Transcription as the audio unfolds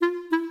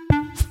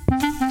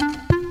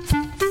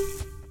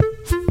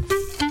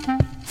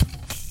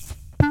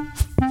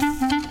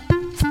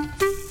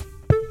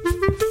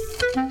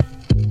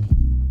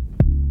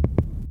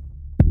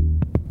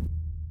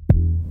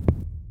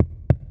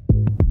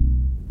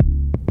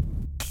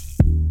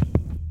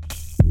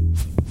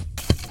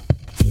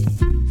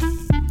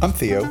I'm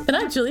Theo. And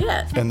I'm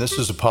Juliet. And this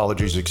is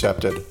Apologies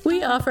Accepted.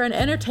 We offer an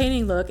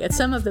entertaining look at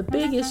some of the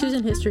big issues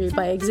in history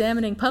by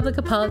examining public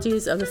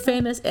apologies of the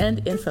famous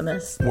and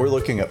infamous. We're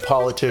looking at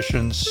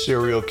politicians,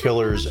 serial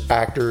killers,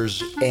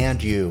 actors,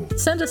 and you.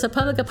 Send us a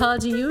public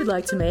apology you would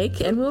like to make,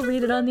 and we'll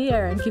read it on the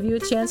air and give you a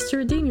chance to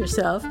redeem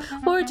yourself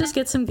or just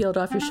get some guilt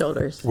off your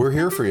shoulders. We're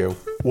here for you.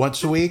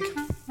 Once a week,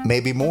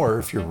 maybe more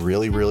if you're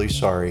really, really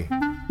sorry.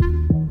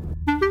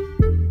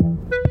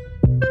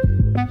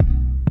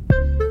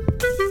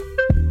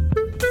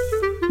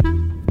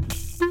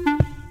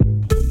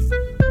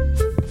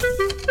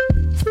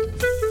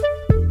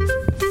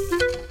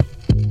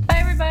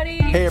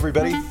 Hey,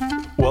 everybody.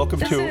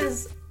 Welcome to... This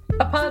is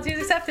Apologies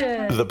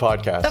Accepted. The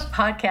podcast. The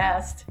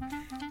podcast.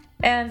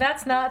 And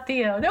that's not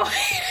Theo. No,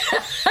 wait.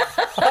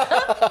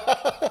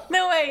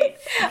 No, wait.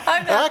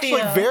 I'm not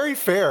Actually, Theo. very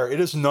fair. It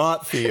is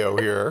not Theo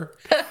here.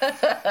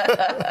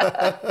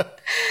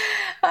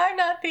 I'm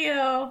not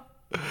Theo.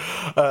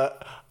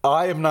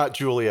 I am not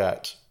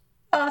Juliet.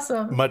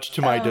 Awesome. Much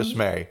to my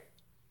dismay.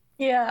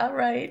 Yeah,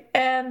 right.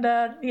 And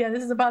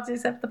this is Apologies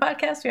Accepted, the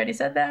podcast. We already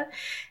said that.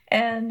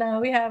 And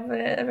we have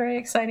a very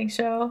exciting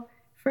show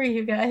for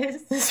you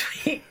guys this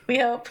week, we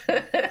hope.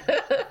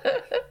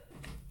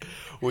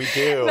 We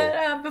do.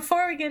 But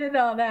before we get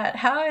into all that,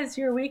 how has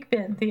your week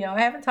been, Theo?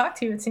 I haven't talked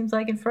to you, it seems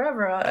like, in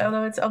forever,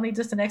 although it's only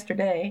just an extra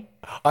day.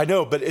 I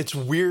know, but it's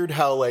weird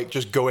how,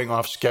 just going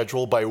off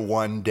schedule by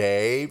one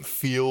day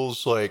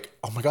feels like,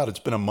 oh my God, it's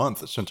been a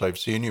month since I've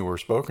seen you or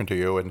spoken to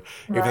you. And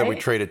even though we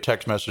traded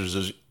text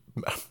messages,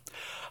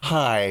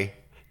 hi,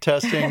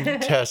 testing,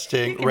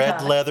 red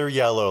talk. leather,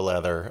 yellow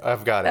leather.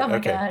 I've got it. Oh my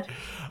Okay.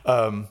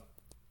 God.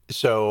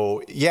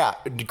 So yeah,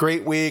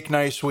 great week,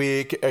 nice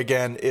week.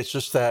 Again, it's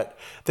just that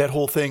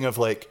whole thing of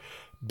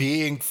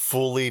being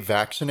fully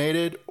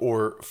vaccinated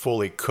or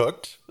fully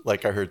cooked,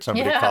 like I heard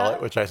somebody call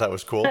it, which I thought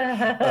was cool.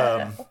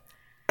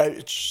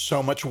 It's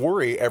so much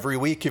worry every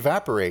week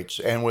evaporates.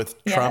 And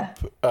with Trump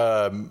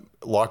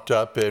locked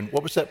up in,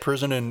 what was that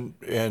prison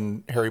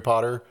in Harry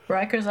Potter?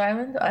 Rikers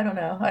Island? I don't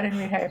know. I didn't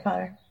read Harry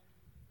Potter.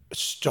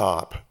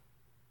 Stop.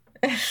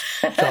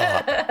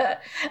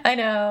 I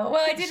know.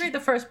 Well, I did read the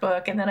first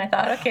book, and then I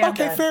thought, okay, I'm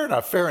done.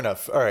 Fair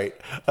enough. All right.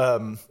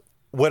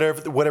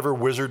 Whatever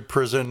wizard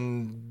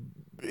prison,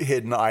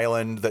 hidden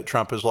island that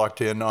Trump is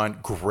locked in on,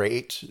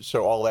 great.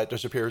 So all that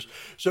disappears.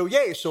 So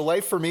yay. So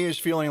life for me is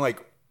feeling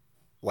like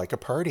a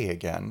party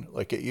again,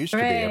 like it used to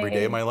be every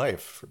day of my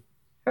life.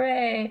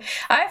 Hooray.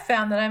 I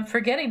found that I'm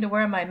forgetting to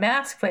wear my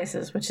mask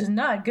places, which is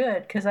not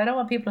good because I don't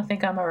want people to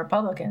think I'm a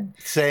Republican.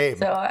 Same.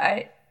 So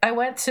I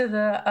went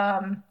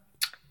to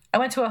I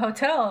went to a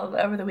hotel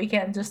over the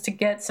weekend just to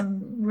get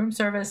some room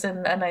service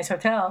and a nice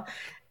hotel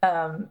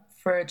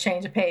for a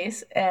change of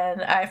pace.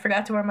 And I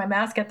forgot to wear my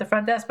mask at the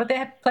front desk, but they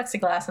had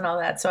plexiglass and all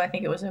that, so I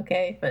think it was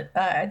okay. But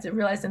I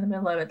realized in the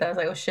middle of it that I was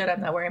like, oh shit,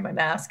 I'm not wearing my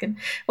mask. And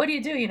what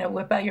do?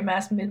 Whip out your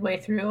mask midway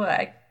through?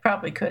 I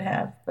probably could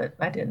have, but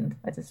I didn't.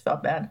 I just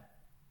felt bad.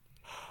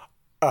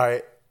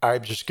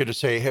 I'm just going to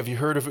say, have you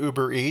heard of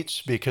Uber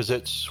Eats? Because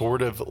it's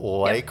sort of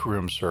like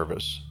room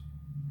service.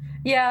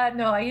 Yeah,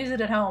 no, I use it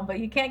at home,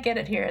 but you can't get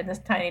it here in this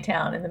tiny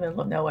town in the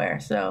middle of nowhere.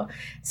 So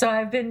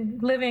I've been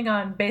living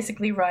on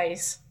basically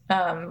rice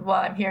while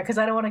I'm here because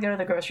I don't want to go to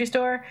the grocery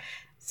store.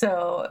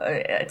 So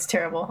it's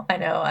terrible. I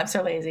know. I'm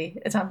so lazy.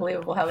 It's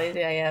unbelievable how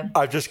lazy I am.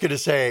 I'm just going to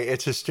say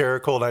it's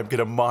hysterical, and I'm going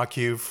to mock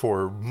you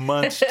for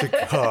months to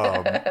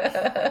come.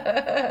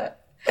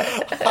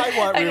 I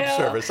want room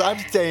service. I'm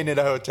staying in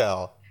a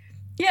hotel.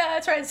 Yeah,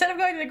 that's right. Instead of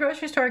going to the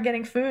grocery store and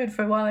getting food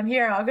for while I'm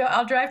here,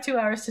 I'll drive 2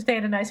 hours to stay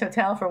in a nice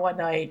hotel for one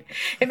night.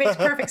 It makes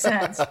perfect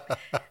sense.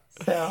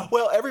 So.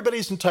 Well,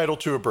 everybody's entitled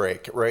to a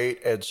break, right?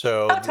 And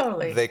so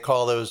totally. They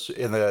call those,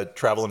 in the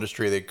travel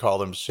industry, they call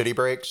them city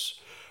breaks,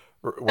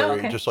 where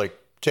you just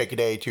take a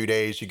day, 2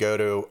 days, you go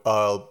to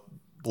a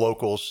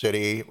local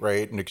city,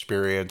 right, and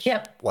experience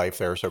life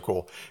there. So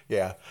cool.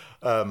 Yeah.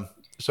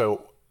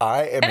 So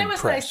I am impressed. And it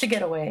was nice to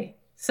get away.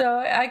 So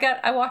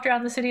I walked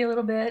around the city a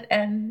little bit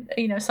and,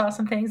 saw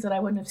some things that I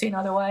wouldn't have seen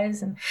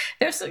otherwise. And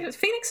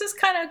Phoenix has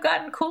kind of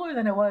gotten cooler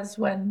than it was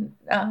when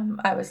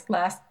I was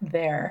last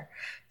there.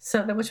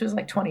 So which was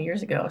like 20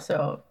 years ago.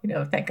 So,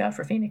 thank God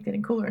for Phoenix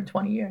getting cooler in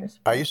 20 years.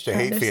 I used to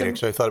hate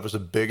Phoenix. I thought it was the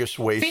biggest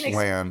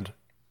wasteland.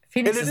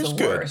 Phoenix is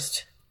the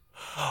worst.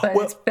 But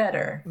it's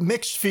better.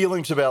 Mixed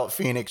feelings about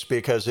Phoenix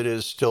because it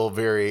is still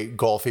very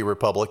golfy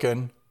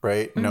Republican.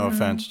 Right? No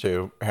offense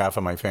to half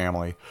of my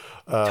family.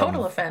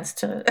 Total offense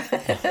to...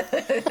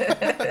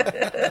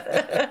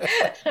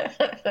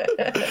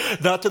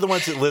 Not to the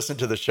ones that listen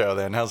to the show,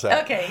 then. How's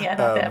that? Okay, yeah,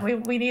 not that.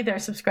 We need their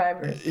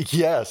subscribers.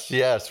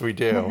 Yes, we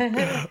do.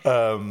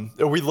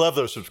 We love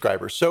those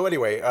subscribers. So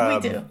anyway...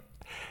 we do.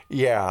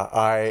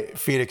 Yeah,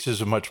 Phoenix is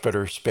a much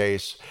better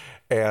space.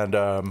 And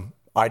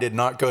I did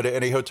not go to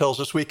any hotels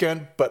this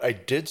weekend, but I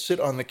did sit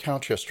on the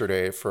couch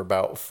yesterday for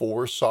about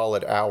 4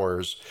 solid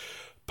hours,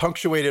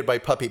 punctuated by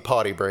puppy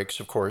potty breaks,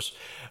 of course.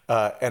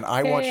 And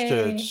I watched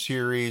a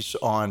series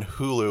on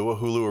Hulu, a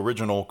Hulu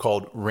original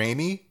called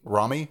Rami.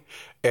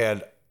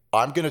 And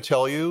I'm going to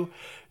tell you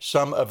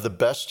some of the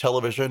best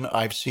television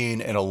I've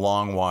seen in a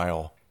long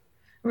while.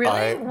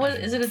 Really? What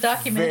is it, a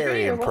documentary?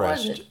 Very or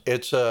impressed. What was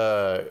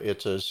it?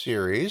 It's a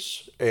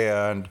series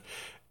and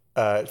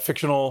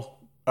fictional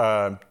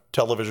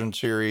television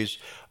series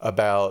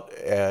about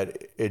an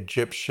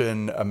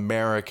Egyptian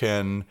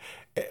American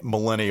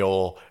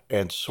millennial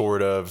and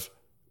sort of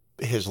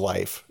his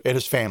life and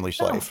his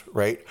family's life,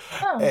 right?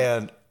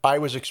 And I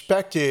was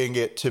expecting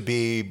it to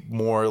be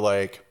more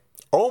like,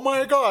 oh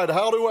my God,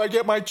 how do I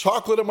get my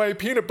chocolate and my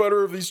peanut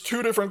butter of these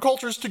two different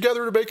cultures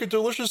together to make a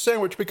delicious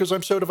sandwich because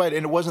I'm so divided?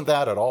 And it wasn't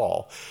that at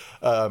all.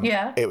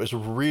 It was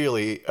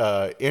really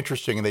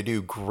interesting, and they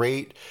do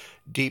great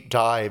deep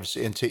dives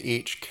into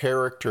each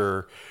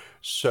character.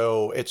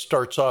 So it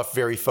starts off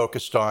very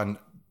focused on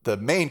the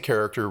main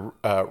character,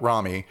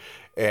 Rami,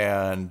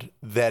 and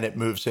then it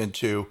moves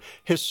into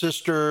his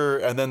sister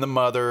and then the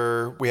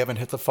mother. We haven't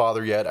hit the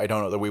father yet. I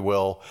don't know that we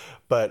will.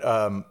 But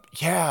and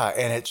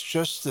it's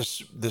just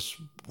this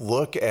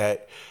look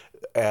at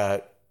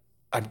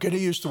I'm going to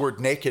use the word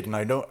naked, and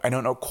I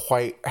don't know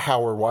quite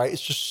how or why.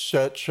 It's just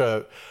such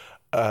a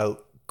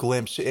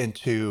glimpse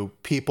into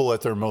people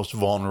at their most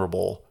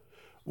vulnerable.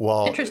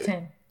 Well,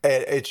 interesting.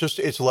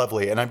 It's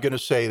lovely. And I'm going to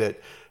say that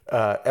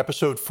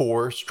episode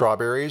 4,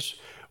 Strawberries,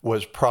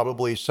 was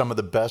probably some of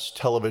the best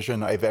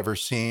television I've ever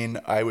seen.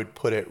 I would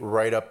put it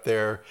right up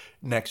there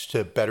next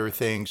to Better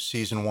Things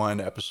season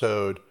 1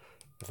 episode,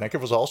 I think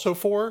it was also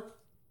 4,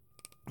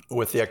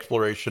 with the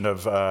exploration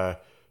of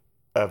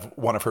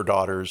one of her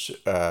daughters'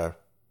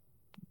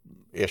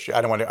 issue.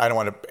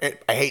 I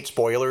hate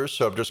spoilers,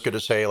 so I'm just going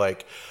to say,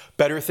 like,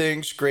 Better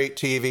Things, great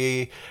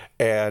TV,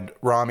 and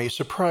Rami,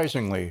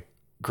 surprisingly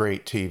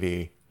great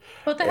TV.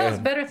 What the hell is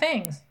Better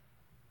Things?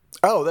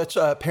 Oh, that's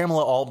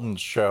Pamela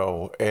Alden's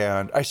show.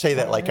 And I say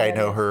that like I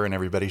know her and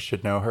everybody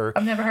should know her.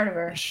 I've never heard of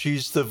her.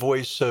 She's the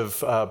voice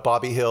of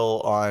Bobby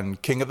Hill on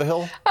King of the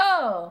Hill.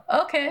 Oh,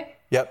 okay.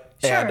 Yep.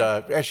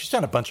 Sure. And she's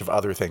done a bunch of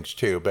other things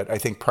too, but I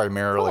think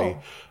primarily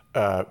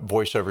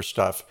voiceover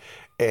stuff.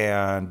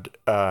 And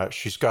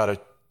she's got a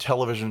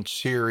television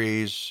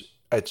series.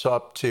 It's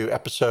up to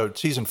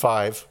season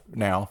 5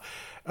 now.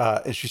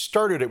 And she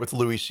started it with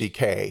Louis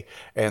C.K.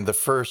 And the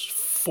first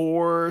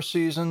 3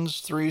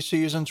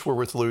 seasons were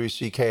with Louis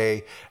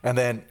C.K. And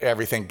then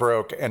everything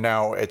broke. And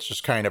now it's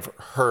just kind of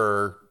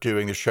her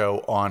doing the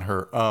show on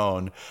her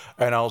own.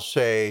 And I'll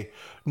say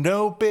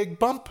no big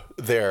bump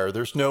there.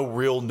 There's no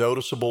real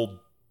noticeable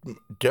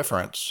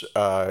difference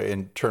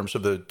in terms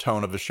of the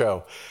tone of the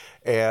show.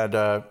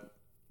 And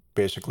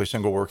basically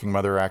single working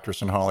mother,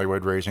 actress in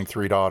Hollywood, raising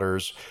 3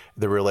 daughters,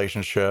 the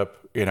relationship,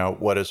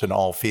 what does an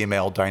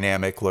all-female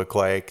dynamic look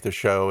like? The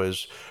show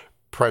is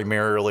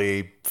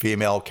primarily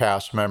female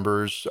cast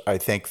members. I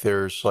think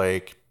there's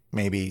like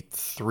maybe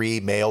 3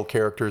 male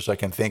characters I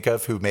can think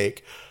of who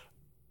make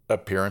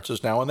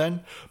appearances now and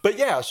then. But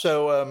yeah,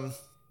 so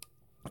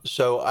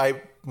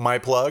my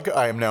plug,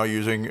 I am now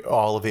using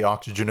all of the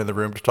oxygen in the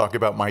room to talk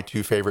about my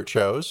 2 favorite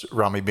shows,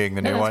 Rami being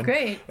the new one,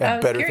 great.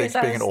 and Better Things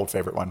being an old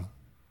favorite one.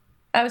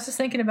 I was just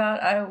thinking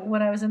about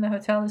when I was in the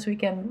hotel this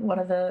weekend, one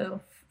of the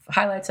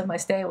highlights of my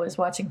stay was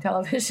watching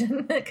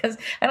television because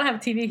I don't have a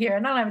TV here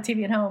and I don't have a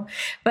TV at home.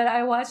 But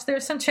I watched,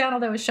 there's some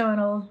channel that was showing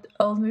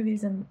old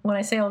movies. And when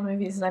I say old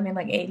movies, I mean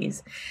like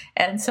 80s.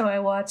 And so I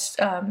watched,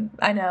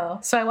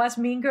 So I watched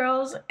Mean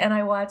Girls and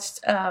I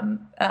watched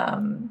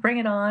Bring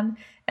It On.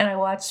 And I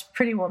watched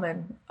Pretty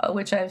Woman,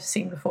 which I've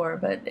seen before.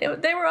 But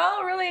they were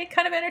all really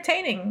kind of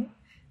entertaining.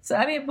 So,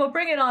 I mean,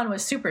 Bring It On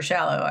was super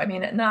shallow. I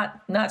mean,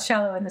 not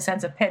shallow in the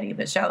sense of petty,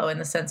 but shallow in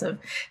the sense of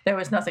there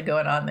was nothing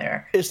going on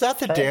there. Is that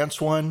the dance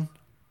one?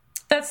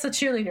 That's the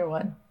cheerleader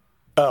one.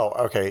 Oh,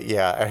 okay.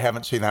 Yeah, I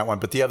haven't seen that one,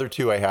 but the other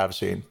 2 I have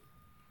seen.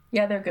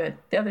 Yeah, they're good.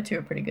 The other 2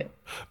 are pretty good.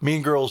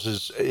 Mean Girls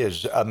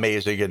is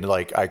amazing and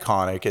like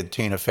iconic, and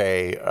Tina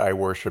Fey, I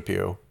worship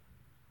you.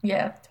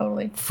 Yeah,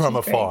 totally. From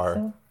She's afar.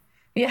 Great, so.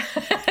 Yeah.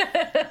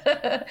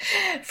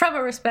 From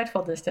a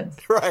respectful distance.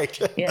 Right.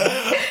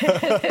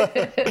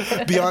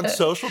 Yeah. Beyond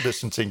social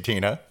distancing,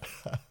 Tina.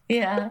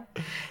 Yeah.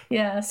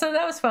 Yeah. So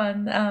that was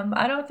fun.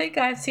 I don't think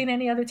I've seen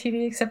any other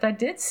TV except I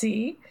did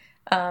see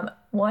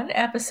one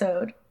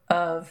episode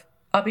of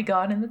I'll Be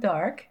Gone in the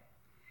Dark.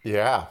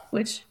 Yeah.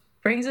 Which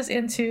brings us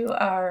into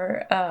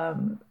our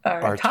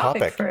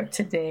topic for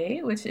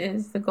today, which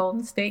is the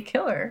Golden State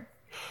Killer.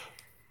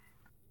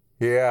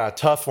 Yeah,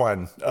 tough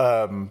one.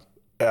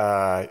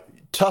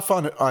 Tough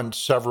on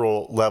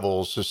several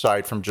levels,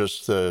 aside from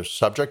just the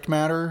subject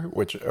matter,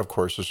 which of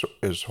course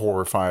is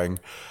horrifying.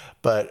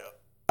 But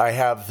I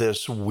have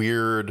this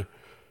weird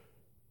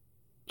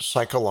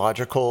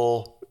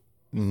psychological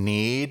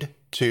need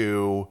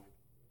to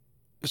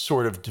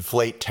sort of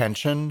deflate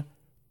tension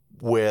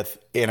with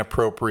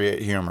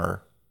inappropriate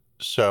humor.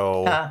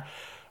 So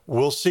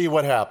we'll see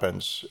what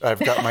happens. I've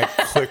got my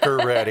clicker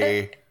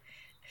ready.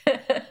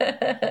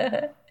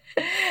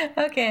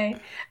 Okay.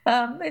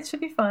 It should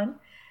be fun.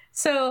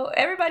 So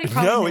everybody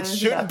probably No, it knows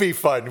shouldn't about- be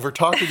fun. We're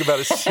talking about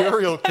a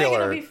serial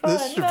killer. It'll be fun.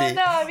 This should be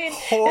No, I mean,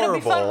 horrible. it'll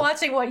be fun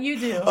watching what you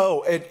do.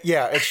 Oh,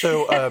 and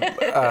so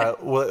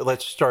well,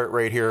 let's start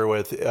right here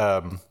with,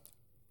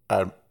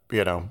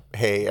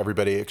 hey,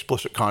 everybody,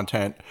 explicit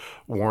content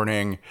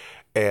warning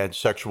and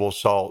sexual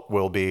assault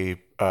will be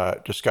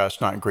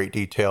discussed, not in great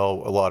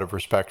detail, a lot of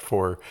respect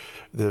for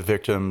the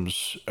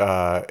victims,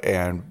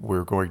 and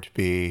we're going to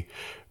be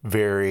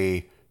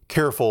very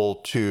careful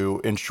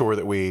to ensure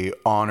that we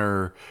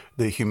honor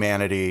the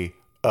humanity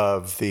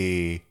of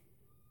the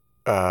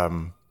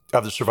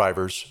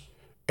survivors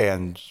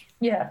and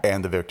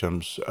the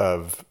victims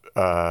of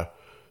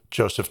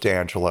Joseph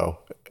DeAngelo,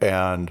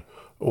 and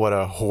what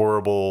a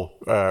horrible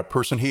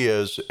person he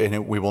is,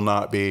 and we will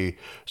not be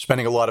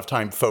spending a lot of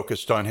time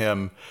focused on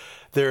him.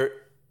 There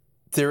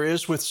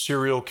is with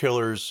serial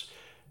killers,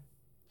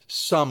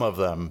 some of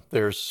them,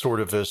 there's sort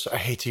of this, I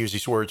hate to use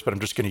these words, but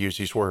I'm just going to use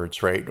these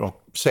words, right? I'll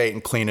say it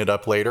and clean it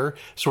up later.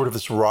 Sort of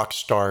this rock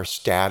star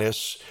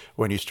status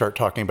when you start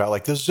talking about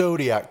like the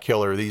Zodiac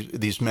killer,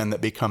 these men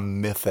that become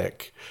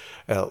mythic,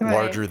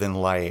 larger than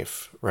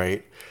life,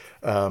 right?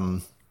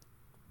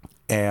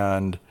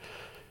 And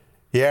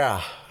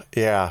yeah,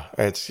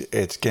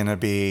 it's going to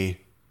be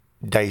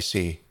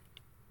dicey.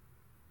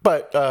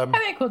 But I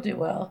think we'll do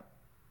well.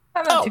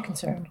 I'm not too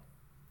concerned.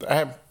 I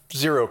have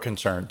zero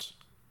concerns.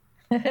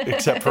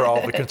 Except for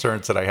all the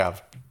concerns that I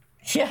have.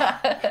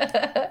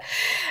 Yeah.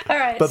 All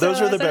right. But those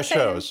are the best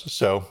shows.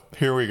 So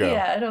here we go.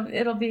 Yeah,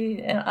 it'll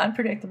be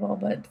unpredictable,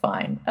 but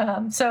fine.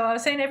 So I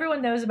was saying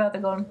everyone knows about the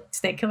Golden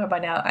State Killer by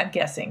now, I'm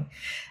guessing,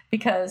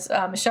 because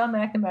Michelle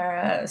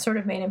McNamara sort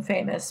of made him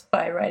famous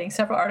by writing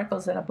several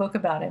articles and a book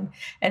about him.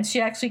 And she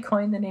actually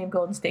coined the name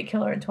Golden State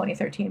Killer in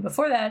 2013.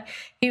 Before that,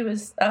 he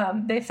was,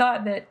 they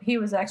thought that he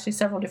was actually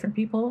several different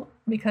people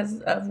because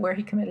of where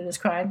he committed his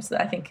crimes.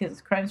 I think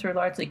his crimes were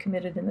largely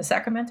committed in the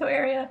Sacramento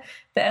area,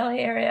 the LA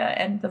area,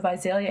 and the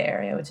Visalia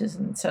area, which is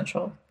in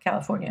Central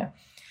California.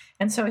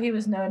 And so he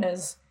was known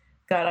as,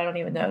 God, I don't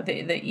even know,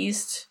 the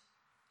East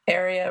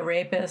Area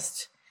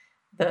Rapist,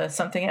 the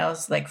something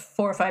else, like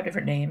 4 or 5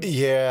 different names.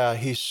 Yeah,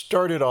 he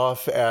started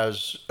off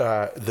as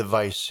the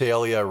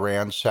Visalia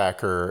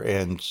ransacker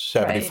in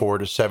 74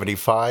 to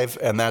 75,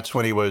 and that's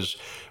when he was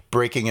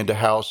breaking into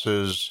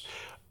houses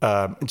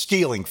and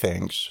stealing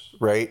things,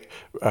 right?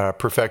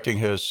 Perfecting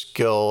his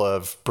skill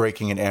of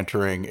breaking and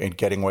entering and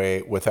getting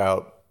away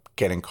without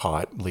getting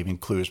caught, leaving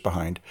clues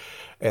behind.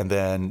 And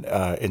then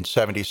in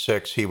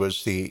 76, he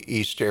was the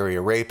East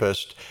Area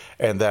Rapist,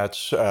 and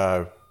that's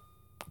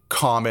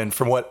common,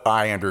 from what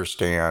I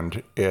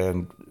understand,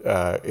 in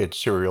its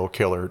serial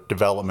killer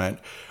development,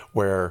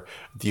 where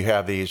you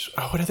have these,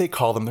 what do they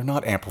call them? They're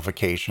not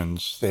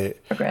amplifications.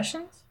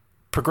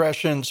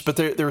 Progressions, but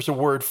there's a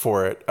word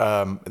for it.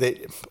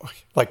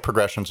 Like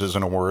progressions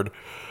isn't a word.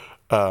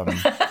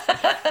 That's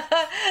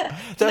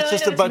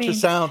just a bunch of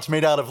sounds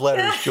made out of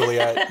letters,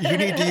 Juliet. You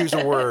need to use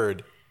a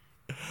word.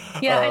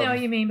 Yeah, I know what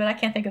you mean, but I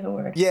can't think of the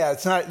word. Yeah,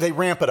 it's not. They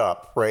ramp it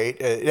up, right?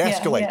 It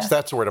escalates. Yeah.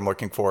 That's the word I'm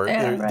looking for.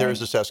 Yeah, there's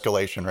this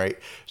escalation, right?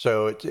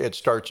 So it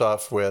starts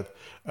off with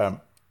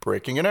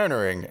breaking and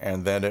entering,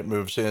 and then it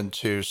moves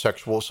into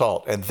sexual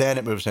assault, and then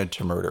it moves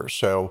into murder.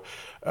 So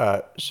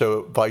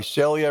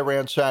Visalia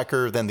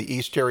ransacker, then the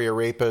East Area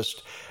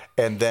Rapist,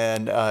 and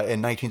then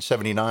in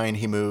 1979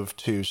 he moved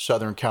to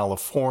Southern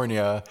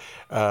California,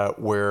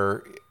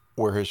 where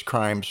his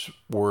crimes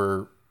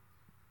were.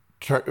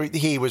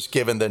 He was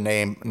given the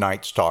name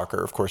Night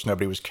Stalker. Of course,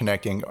 nobody was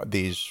connecting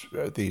these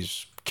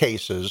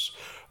cases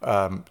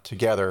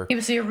together. He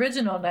was the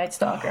original Night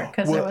Stalker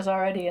because there was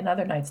already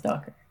another Night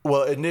Stalker.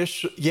 Well,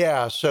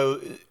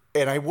 so,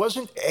 and I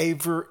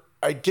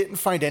didn't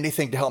find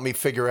anything to help me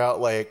figure out,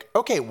 like,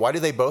 okay, why do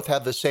they both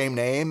have the same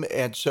name?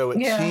 And so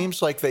it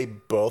seems like they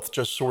both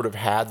just sort of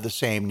had the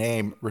same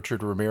name,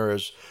 Richard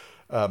Ramirez.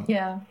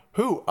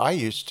 Who I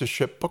used to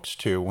ship books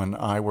to when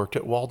I worked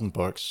at Walden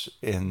Books.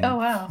 Oh,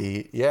 wow.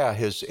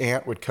 His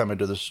aunt would come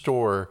into the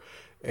store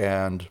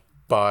and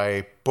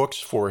buy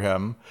books for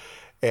him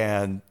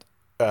and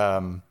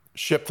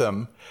ship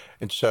them.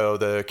 And so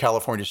the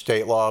California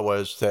state law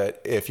was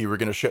that if you were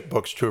going to ship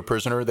books to a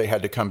prisoner, they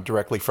had to come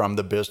directly from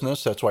the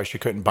business. That's why she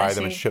couldn't buy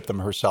them and ship them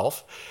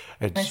herself.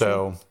 And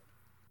they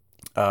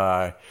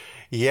were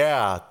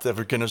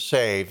going to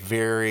say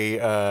very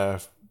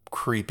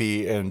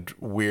creepy and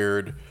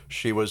weird.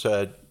 She was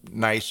a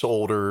nice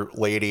older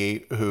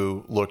lady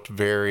who looked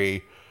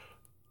very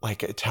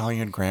like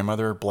Italian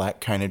grandmother,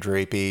 black kind of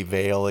drapey,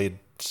 veiled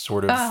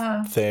sort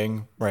of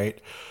thing, right?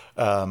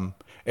 And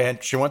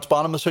she once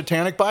bought him the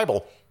Satanic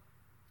Bible.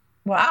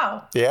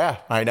 Wow. Yeah,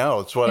 I know.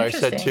 It's what I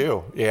said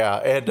too. Yeah,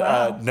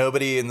 and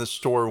nobody in the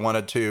store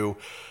wanted to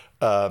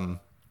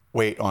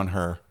wait on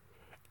her,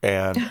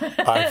 and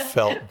I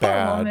felt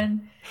bad. Poor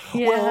woman.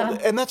 Yeah. Well,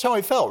 and that's how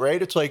I felt, right?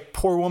 It's like,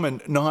 poor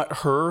woman, not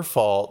her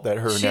fault that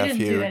her nephew didn't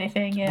do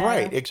anything. Yeah.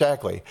 Right,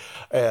 exactly.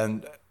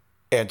 And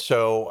And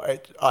so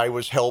I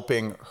was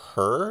helping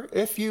her,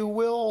 if you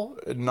will,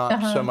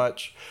 not so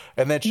much.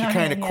 And then she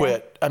kind of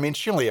quit. I mean,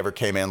 she only ever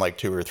came in like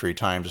 2 or 3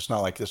 times. It's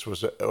not like this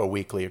was a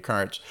weekly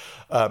occurrence.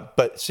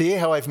 But see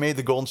how I've made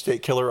the Golden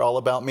State Killer all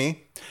about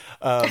me?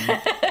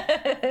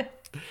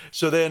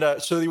 So then,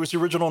 so there was the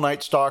original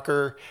Night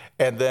Stalker.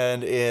 And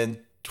then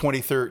in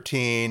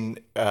 2013,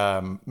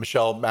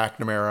 Michelle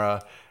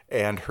McNamara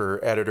and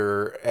her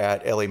editor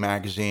at LA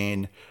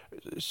Magazine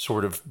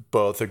sort of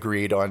both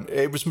agreed on,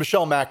 it was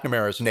Michelle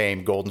McNamara's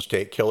name, Golden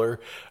State Killer.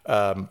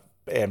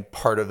 And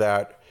part of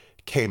that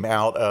came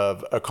out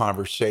of a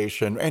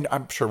conversation, and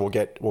I'm sure we'll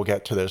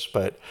get to this,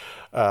 but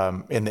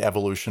in the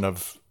evolution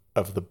of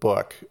the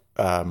book,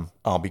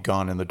 I'll Be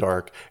Gone in the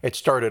Dark, it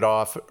started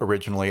off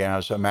originally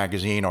as a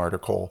magazine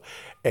article,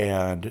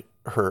 and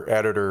her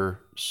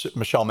editor,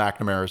 Michelle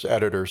McNamara's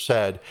editor,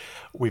 said,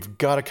 we've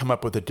got to come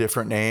up with a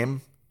different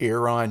name.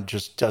 Eron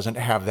just doesn't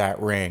have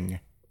that ring,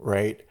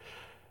 right?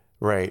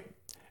 Right.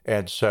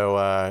 And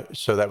so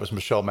so that was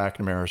Michelle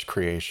McNamara's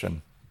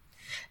creation.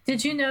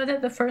 Did you know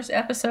that the first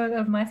episode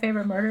of My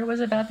Favorite Murder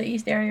was about the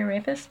East Area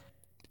Rapist?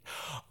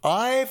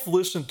 I've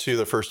listened to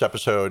the first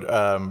episode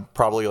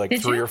probably like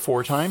 3 or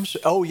 4 times.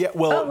 Oh, yeah.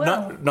 Well,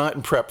 not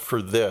in prep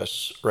for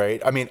this, right?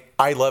 I mean,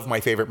 I love My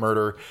Favorite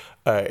Murder.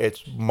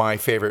 It's my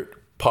favorite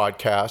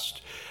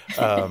podcast.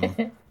 I'm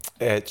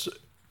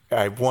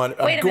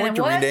going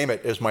to rename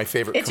it as my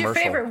favorite commercial. It's your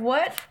favorite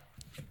what?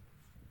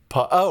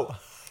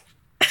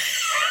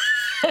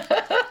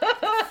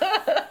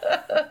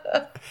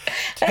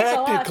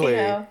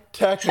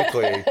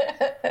 Technically,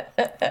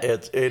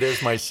 it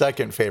is my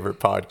second favorite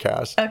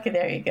podcast. Okay,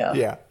 there you go.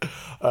 Yeah.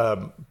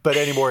 But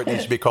anymore, it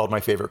needs to be called My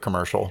Favorite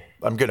Commercial.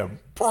 I'm going to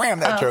ram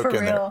that joke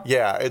in there.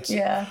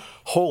 Yeah,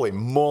 holy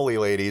moly,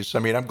 ladies. I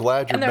mean, I'm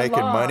glad you're making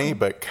money,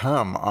 but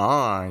come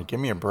on,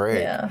 give me a break.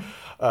 Yeah.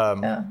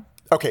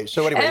 Okay,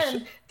 so anyways.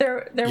 And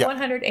their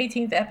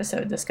 118th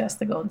episode discussed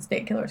the Golden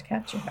State Killer's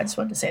capture. I just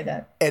wanted to say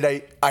that.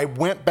 And I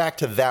went back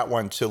to that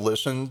one to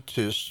listen,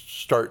 to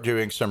start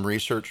doing some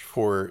research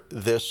for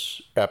this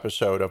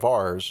episode of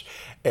ours.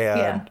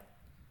 And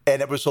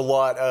it was a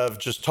lot of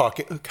just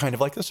talking, kind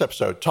of like this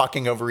episode,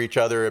 talking over each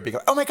other and being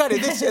like, oh my God,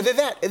 and this, and then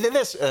that, and then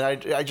this. And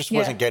I just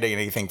wasn't getting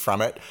anything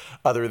from it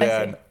other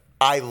than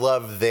I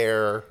love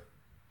their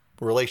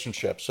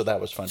relationship. So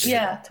that was fun to hear.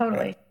 Yeah, totally.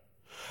 Right?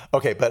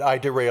 Okay, but I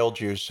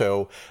derailed you.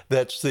 So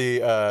that's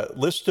the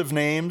list of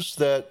names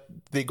that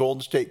the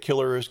Golden State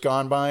Killer has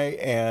gone by,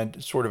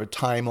 and sort of a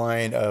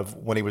timeline of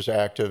when he was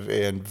active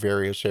in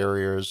various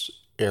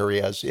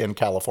areas in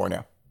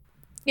California.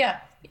 Yeah.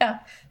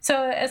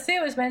 So as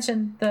Theo was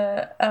mentioned,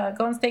 the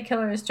Golden State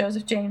Killer is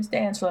Joseph James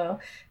DeAngelo,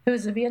 who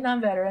is a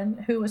Vietnam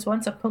veteran who was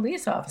once a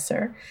police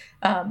officer,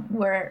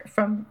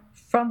 from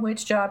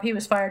which job he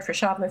was fired for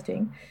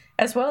shoplifting,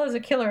 as well as a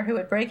killer who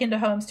would break into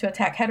homes to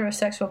attack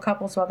heterosexual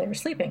couples while they were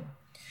sleeping.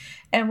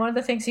 And one of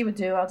the things he would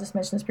do, I'll just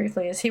mention this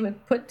briefly, is he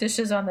would put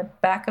dishes on the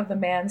back of the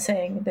man,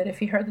 saying that if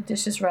he heard the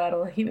dishes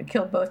rattle, he would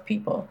kill both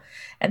people,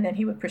 and then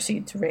he would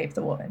proceed to rape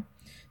the woman.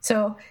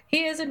 So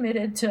he is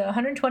admitted to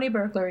 120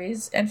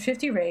 burglaries and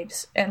 50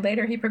 rapes, and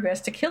later he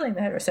progressed to killing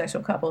the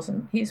heterosexual couples,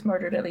 and he's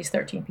murdered at least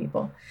 13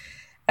 people.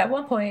 At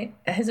one point,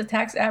 his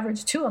attacks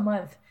averaged 2 a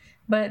month,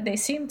 but they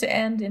seemed to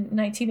end in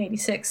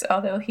 1986,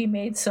 although he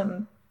made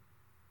some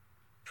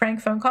prank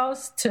phone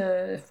calls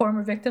to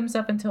former victims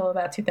up until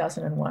about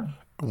 2001.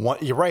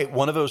 You're right.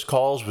 One of those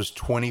calls was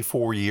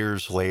 24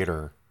 years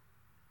later.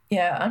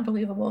 Yeah,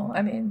 unbelievable.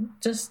 I mean,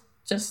 just.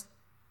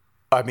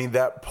 I mean,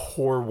 that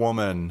poor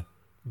woman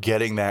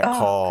getting that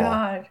call. Oh,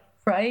 God,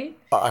 right?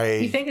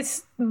 You think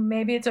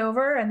maybe it's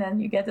over, and then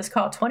you get this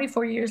call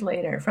 24 years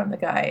later from the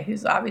guy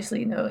who's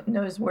obviously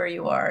knows where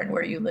you are and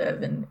where you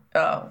live, and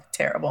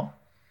terrible.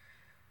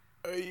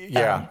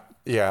 I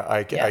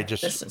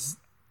just. This is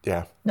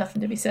Yeah.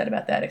 Nothing to be said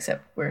about that,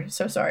 except we're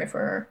so sorry for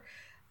her.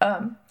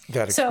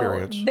 That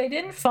experience. So they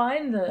didn't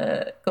find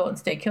the Golden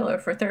State Killer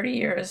for 30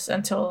 years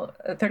until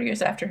 30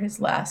 years after his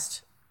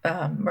last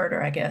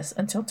murder, I guess,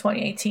 until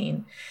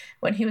 2018,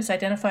 when he was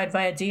identified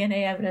via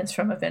DNA evidence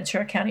from a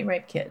Ventura County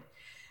rape kit.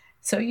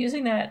 So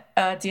using that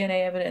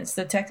DNA evidence,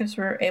 the detectives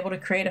were able to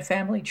create a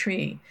family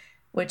tree,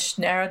 which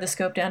narrowed the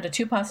scope down to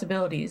 2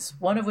 possibilities,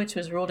 one of which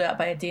was ruled out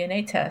by a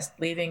DNA test,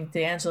 leaving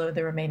DeAngelo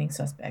the remaining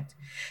suspect.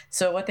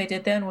 So what they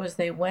did then was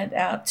they went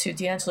out to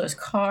DeAngelo's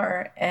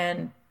car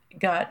and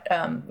got,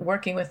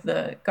 working with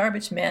the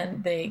garbage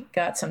men, they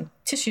got some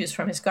tissues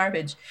from his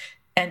garbage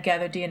and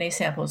gathered DNA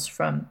samples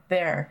from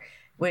there,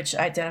 which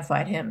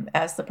identified him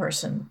as the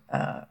person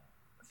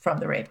from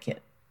the rape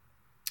kit.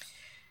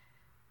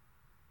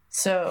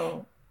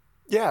 So...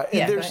 Yeah,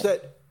 and there's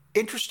that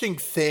interesting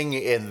thing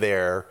in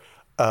there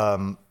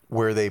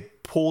where they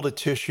pulled a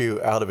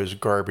tissue out of his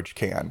garbage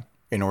can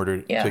in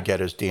order to get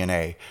his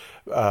DNA,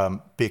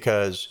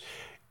 because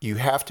you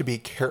have to be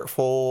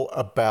careful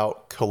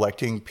about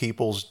collecting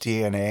people's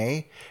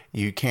DNA.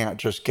 You can't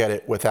just get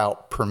it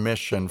without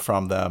permission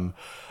from them.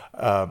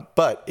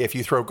 But if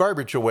you throw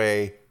garbage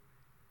away,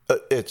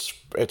 it's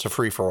a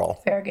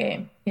free-for-all. Fair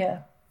game,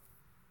 yeah.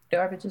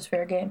 garbage is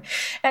fair game.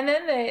 And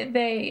then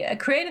they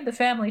created the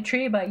family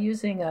tree by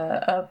using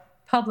a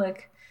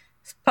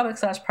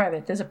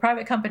public/private. There's a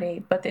private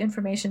company, but the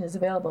information is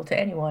available to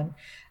anyone.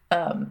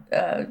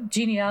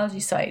 Genealogy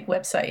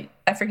website.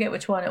 I forget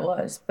which one it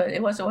was, but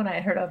it wasn't one I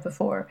had heard of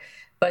before.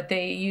 But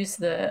they used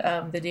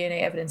the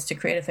DNA evidence to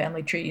create a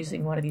family tree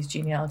using one of these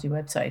genealogy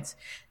websites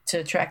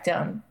to track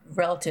down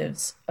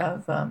relatives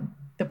of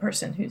the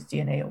person whose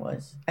DNA it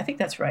was. I think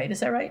that's right.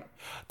 Is that right?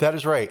 That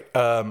is right.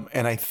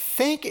 And I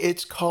think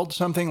it's called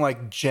something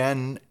like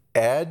Gen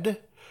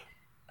Ed.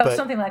 Oh,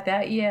 something like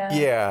that. Yeah.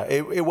 Yeah.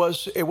 It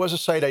was a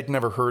site I'd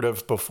never heard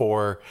of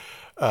before.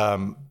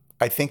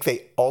 I think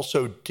they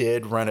also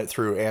did run it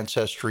through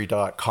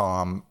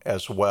Ancestry.com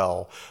as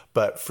well.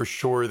 But for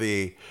sure,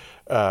 the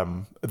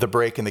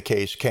break in the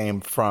case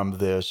came from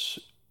this.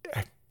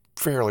 I'm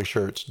fairly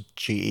sure it's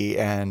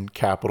GEN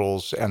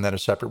capitals and then a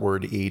separate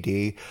word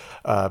ED,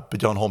 but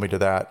don't hold me to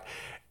that.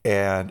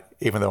 And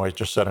even though I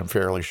just said I'm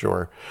fairly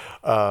sure,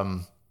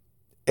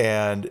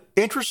 and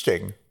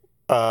interesting,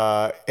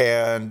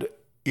 and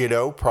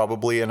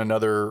probably in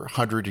another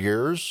 100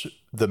 years,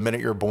 the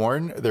minute you're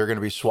born, they're going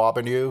to be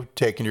swabbing you,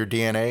 taking your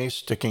DNA,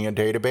 sticking in a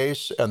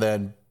database, and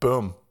then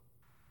boom.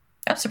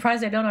 I'm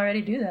surprised they don't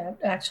already do that,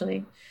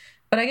 actually.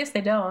 But I guess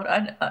they don't.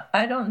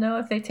 I don't know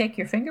if they take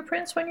your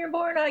fingerprints when you're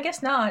born. I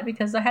guess not,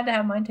 because I had to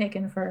have mine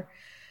taken for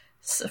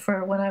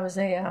when I was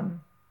a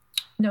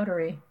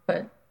notary.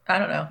 But I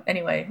don't know.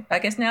 Anyway, I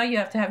guess now you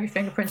have to have your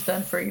fingerprints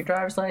done for your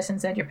driver's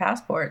license and your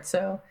passport.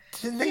 So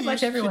pretty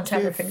much everyone's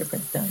had their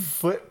fingerprints done.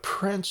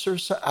 Footprints or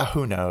something?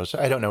 Who knows?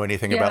 I don't know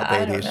anything about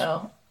babies. I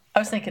don't know. I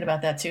was thinking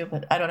about that too,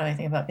 but I don't know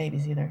anything about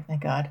babies either.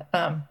 Thank God.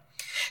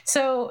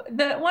 So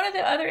one of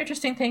the other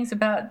interesting things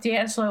about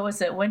DeAngelo was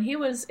that when he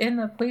was in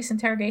the police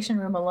interrogation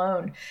room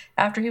alone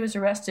after he was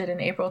arrested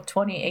in April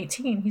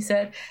 2018, he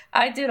said,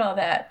 "I did all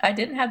that. I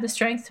didn't have the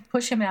strength to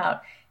push him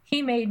out.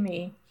 He made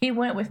me. He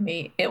went with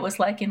me. It was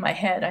like in my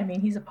head. I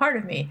mean, he's a part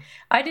of me.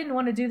 I didn't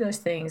want to do those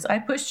things. I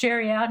pushed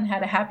Jerry out and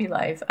had a happy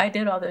life. I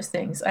did all those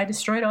things. I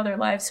destroyed all their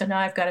lives, so now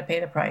I've got to pay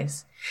the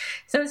price."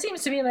 So it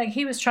seems to me like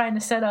he was trying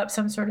to set up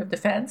some sort of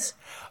defense.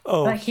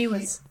 Oh, like he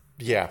was.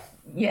 Yeah.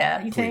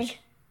 Yeah, you think?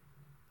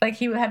 Like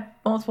he had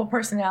multiple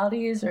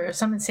personalities or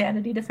some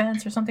insanity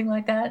defense or something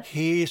like that?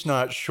 He's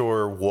not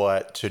sure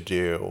what to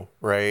do,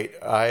 right?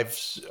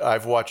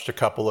 I've watched a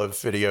couple of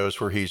videos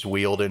where he's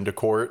wheeled into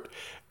court,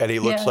 and he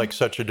looks like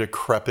such a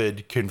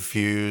decrepit,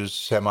 confused,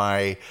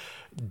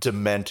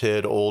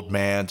 semi-demented old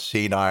man,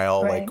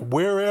 senile. Right. Like,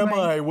 where am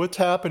I? What's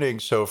happening?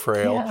 So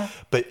frail. Yeah.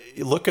 But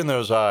look in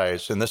those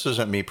eyes, and this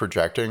isn't me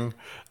projecting.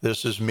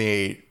 This is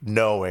me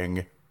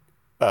knowing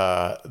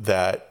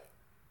that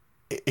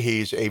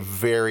he's a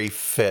very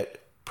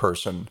fit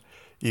person.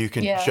 You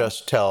can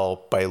just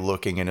tell by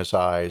looking in his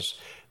eyes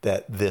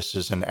that this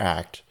is an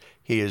act.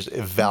 He is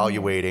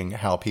evaluating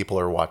how people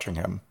are watching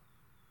him.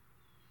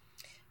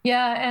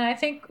 Yeah, and I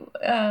think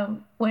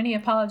when he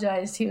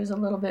apologized, he was a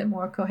little bit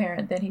more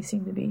coherent than he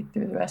seemed to be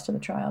through the rest of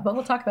the trial. But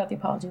we'll talk about the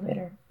apology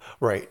later.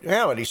 Right.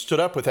 Yeah, and he stood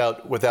up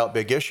without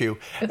big issue.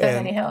 Without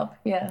any help,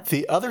 yeah.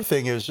 The other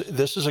thing is,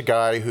 this is a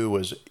guy who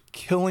was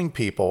killing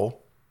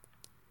people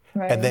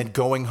and then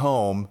going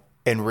home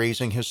and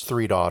raising his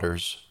 3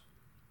 daughters.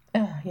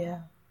 Yeah.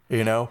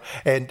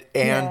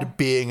 And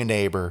being a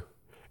neighbor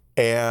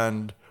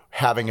and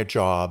having a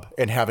job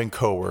and having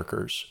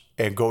coworkers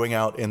and going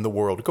out in the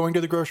world, going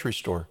to the grocery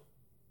store,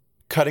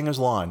 cutting his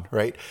lawn,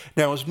 right?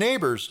 Now, his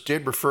neighbors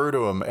did refer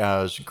to him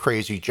as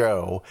Crazy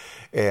Joe,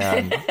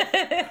 and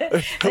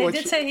they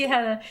did say he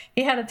had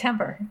a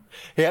temper.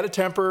 He had a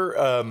temper,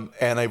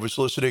 and I was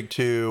listening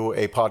to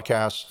a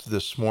podcast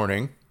this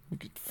morning,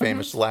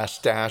 famous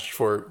Last Dash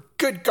for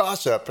good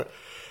gossip,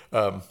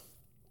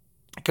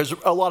 because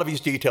a lot of these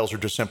details are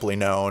just simply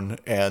known,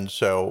 and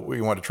so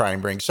we want to try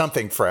and bring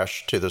something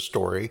fresh to the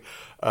story.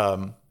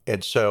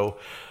 And so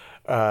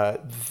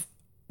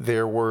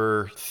there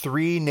were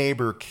 3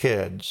 neighbor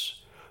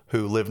kids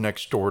who lived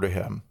next door to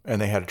him,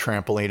 and they had a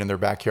trampoline in their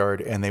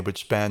backyard, and they would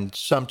spend,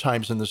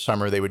 sometimes in the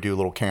summer, they would do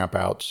little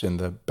campouts in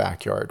the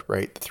backyard,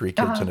 right? The 3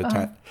 kids in a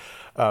tent.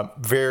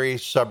 Very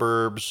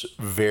suburbs,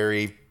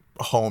 very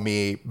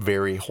homey,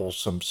 very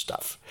wholesome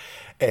stuff.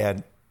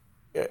 And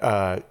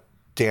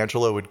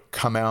DeAngelo would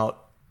come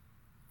out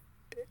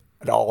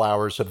at all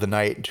hours of the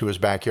night into his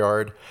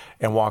backyard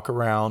and walk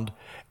around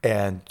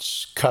and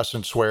cuss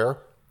and swear.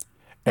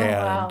 He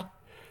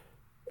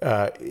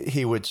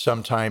would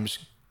sometimes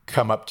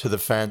come up to the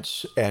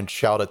fence and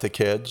shout at the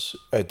kids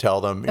and tell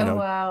them,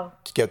 to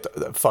get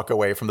the fuck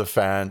away from the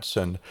fence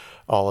and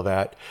all of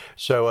that.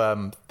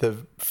 So the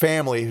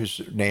family,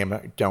 whose name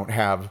I don't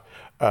have,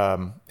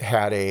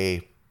 had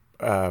a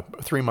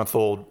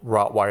 3-month-old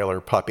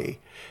Rottweiler puppy.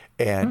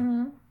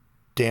 And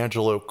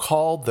DeAngelo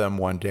called them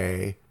one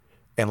day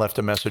and left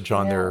a message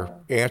on their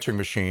answering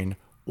machine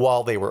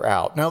while they were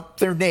out. Now,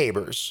 they're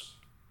neighbors,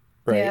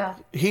 right? Yeah.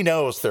 He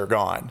knows they're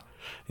gone.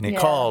 And he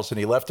calls and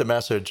he left a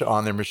message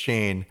on their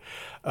machine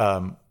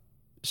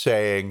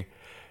saying,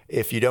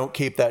 "If you don't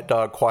keep that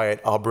dog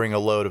quiet, I'll bring a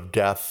load of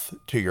death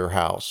to your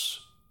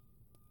house."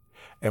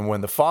 And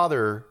when the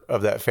father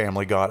of that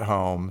family got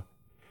home,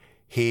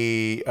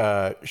 he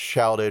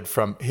shouted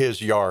from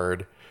his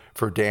yard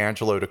for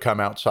D'Angelo to come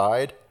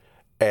outside,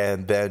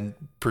 and then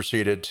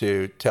proceeded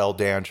to tell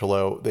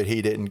D'Angelo that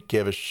he didn't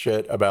give a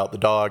shit about the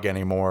dog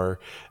anymore,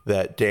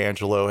 that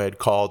D'Angelo had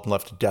called and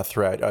left a death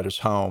threat at his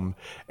home,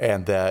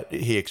 and that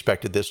he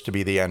expected this to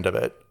be the end of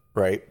it,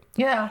 right?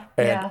 Yeah.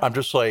 And I'm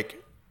just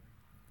like,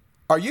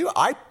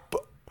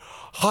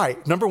 hi,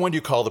 number one,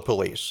 you call the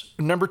police.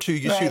 Number two,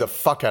 you sue the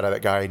fuck out of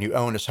that guy and you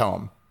own his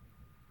home.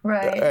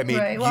 Right. I mean,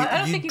 Well, I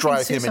don't think you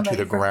drive can sue him into the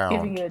somebody for ground.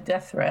 giving you a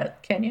death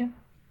threat, can you?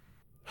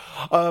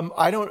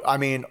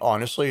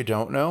 Honestly,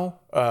 don't know.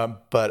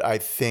 But I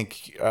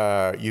think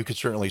you could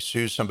certainly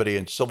sue somebody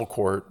in civil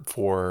court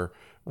for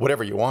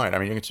whatever you want. I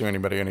mean, you can sue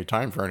anybody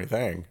anytime for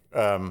anything.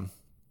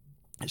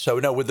 So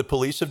no, would the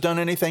police have done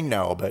anything?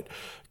 No, but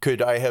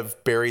could I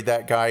have buried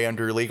that guy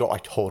under legal? I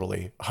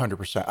totally,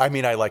 100%. I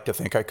mean, I like to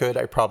think I could.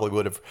 I probably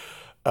would have,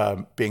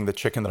 being the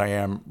chicken that I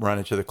am, run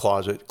into the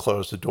closet,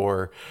 close the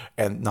door,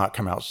 and not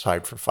come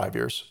outside for 5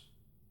 years.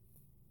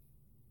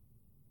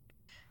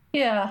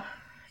 Yeah.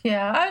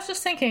 I was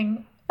just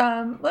thinking,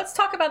 let's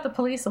talk about the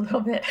police a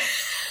little bit.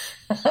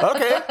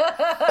 Okay.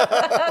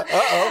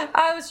 Uh-oh.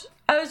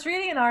 I was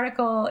reading an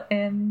article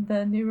in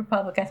the New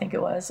Republic, I think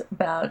it was,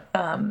 about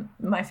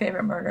My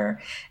Favorite Murder.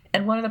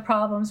 And one of the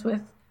problems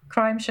with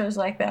crime shows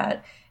like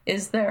that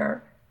is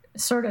their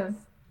sort of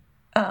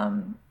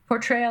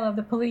portrayal of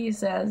the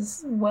police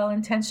as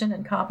well-intentioned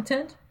and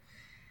competent.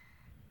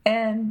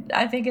 And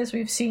I think, as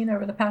we've seen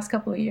over the past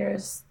couple of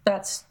years,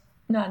 that's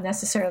not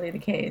necessarily the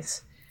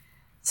case.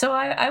 So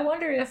I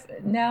wonder if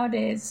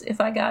nowadays,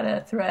 if I got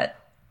a threat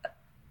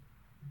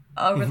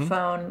over the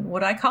phone,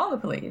 would I call the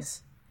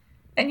police?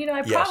 And,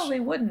 I probably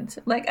wouldn't.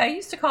 Like, I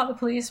used to call the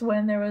police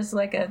when there was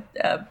like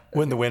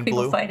when the wind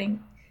blew.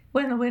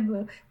 When the wind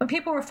blew. When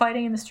people were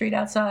fighting in the street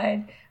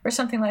outside or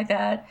something like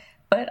that.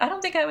 But I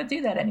don't think I would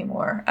do that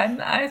anymore. I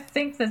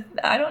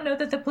don't know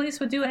that the police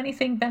would do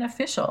anything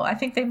beneficial. I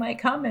think they might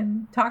come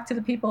and talk to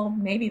the people.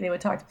 Maybe they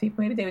would talk to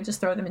people. Maybe they would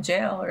just throw them in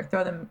jail or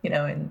throw them,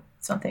 in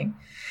something.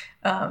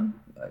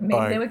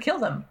 Maybe they would kill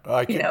them.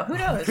 Who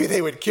knows? Maybe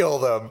they would kill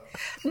them.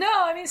 No,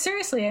 I mean,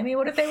 seriously. I mean,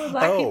 what if they were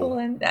black people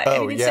in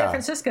San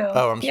Francisco?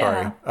 Oh, I'm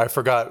sorry. I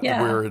forgot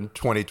we're in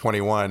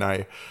 2021.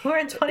 We're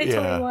in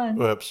 2021.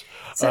 Whoops.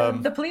 So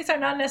the police are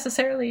not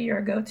necessarily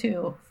your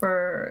go-to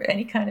for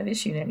any kind of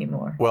issue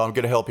anymore. Well, I'm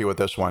going to help you with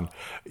this one.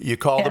 You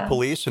call the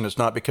police, and it's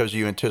not because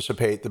you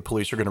anticipate the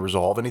police are going to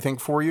resolve anything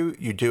for you.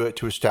 You do it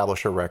to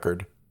establish a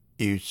record.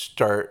 You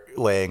start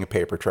laying a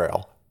paper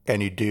trail.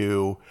 And you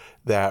do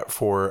that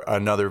for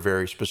another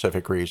very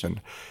specific reason.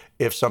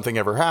 If something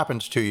ever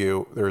happens to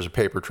you, there's a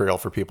paper trail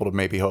for people to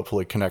maybe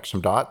hopefully connect some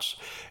dots.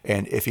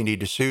 And if you need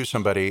to sue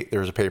somebody,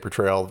 there's a paper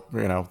trail,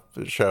 that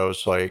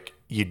shows like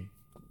you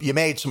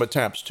made some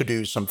attempts to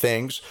do some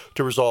things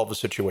to resolve the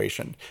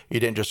situation. You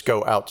didn't just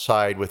go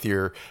outside with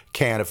your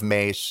can of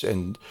mace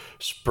and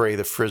spray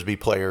the Frisbee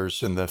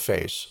players in the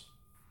face.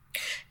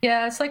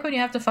 Yeah, it's like when you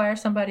have to fire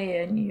somebody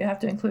and you have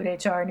to include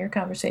HR in your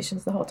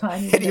conversations the whole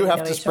time. And you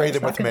have to spray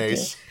them with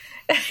mace.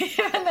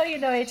 Even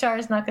though HR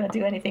is not going to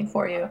do anything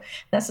for you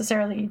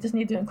necessarily, you just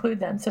need to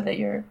include them so that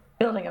you're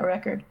building a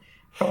record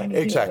for when you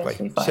do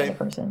eventually fire the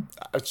person.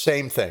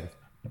 Same thing,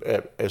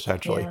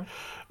 essentially.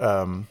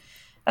 Yeah.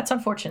 That's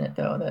unfortunate,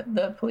 though, that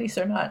the police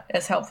are not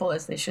as helpful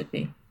as they should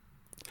be.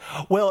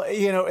 Well,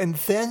 and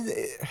then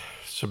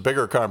it's a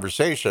bigger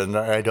conversation.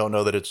 I don't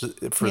know that it's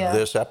for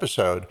this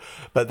episode,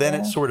 but then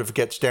it sort of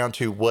gets down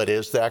to what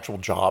is the actual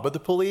job of the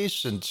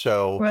police. And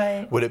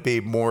so would it be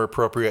more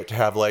appropriate to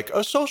have like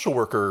a social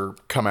worker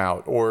come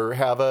out or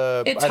have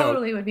It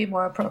totally would be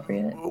more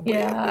appropriate.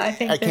 Yeah, I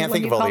think I can't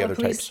think of all the other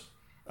types.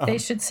 They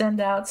should send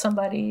out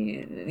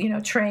somebody,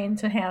 trained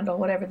to handle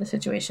whatever the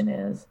situation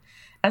is,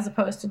 as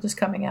opposed to just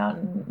coming out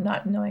and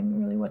not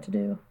knowing really what to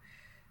do,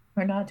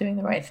 or not doing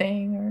the right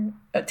thing,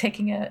 or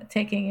taking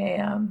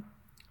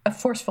a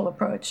forceful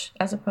approach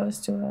as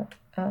opposed to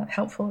a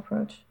helpful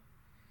approach.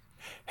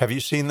 Have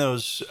you seen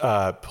those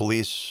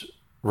police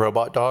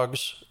robot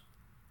dogs?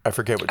 I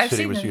forget what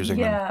city was using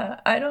them. Yeah,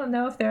 I don't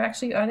know if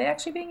are they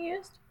actually being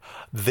used?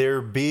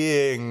 They're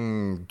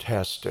being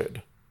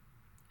tested.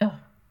 Oh.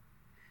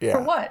 Yeah.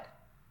 For what?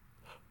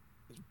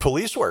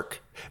 Police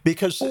work.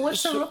 Because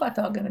what's the robot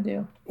dog going to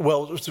do?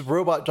 Well, the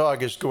robot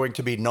dog is going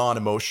to be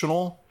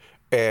non-emotional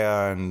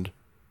and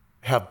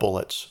have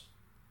bullets.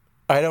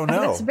 I don't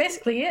know. That's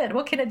basically it.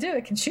 What can it do?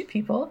 It can shoot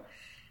people.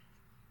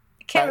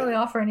 It can't really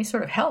offer any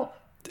sort of help.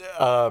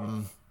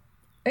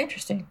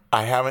 Interesting.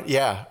 I haven't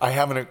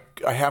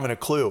a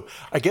clue.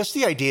 I guess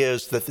the idea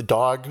is that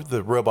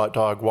the robot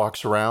dog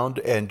walks around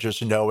and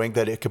just knowing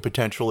that it could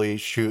potentially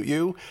shoot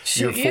you,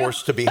 you're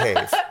forced to behave.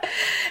 Is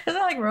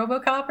that like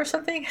RoboCop or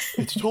something?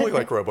 It's totally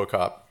like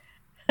RoboCop.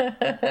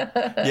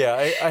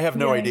 Yeah, I have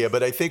no idea,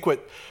 but I think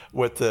what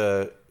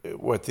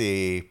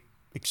the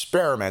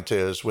experiment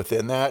is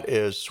within that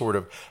is sort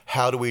of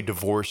how do we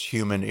divorce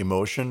human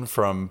emotion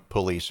from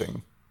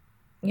policing?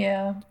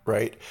 Yeah.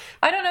 Right.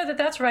 I don't know that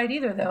that's right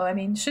either, though. I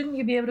mean, shouldn't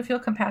you be able to feel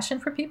compassion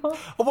for people?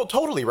 Oh, well,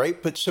 totally,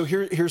 right? But so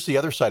here's the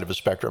other side of the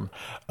spectrum.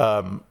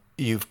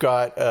 You've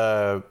got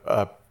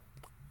a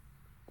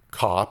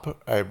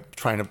cop. I'm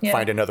trying to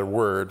find another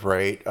word,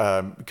 right?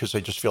 Because I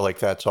just feel like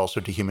that's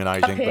also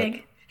dehumanizing. A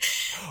pig.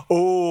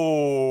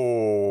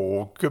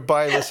 Oh,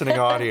 goodbye, listening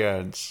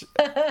audience.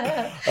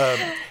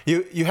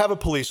 You have a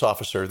police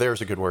officer.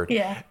 There's a good word.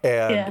 Yeah.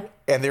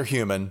 And they're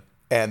human,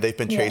 and they've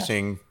been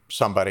chasing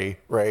somebody,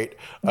 right?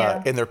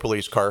 In their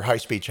police car, high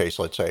speed chase,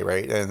 let's say,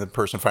 right? And the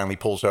person finally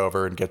pulls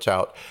over and gets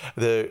out.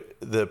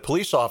 The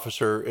police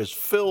officer is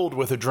filled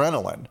with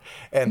adrenaline,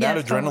 and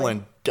that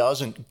adrenaline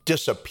doesn't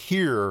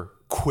disappear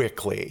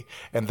quickly.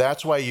 And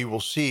that's why you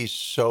will see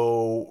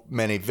so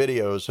many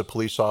videos of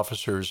police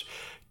officers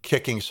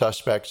kicking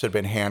suspects that have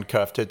been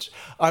handcuffed.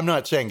 I'm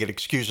not saying it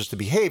excuses the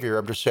behavior.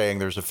 I'm just saying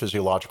there's a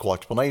physiological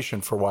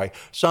explanation for why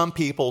some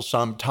people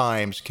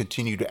sometimes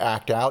continue to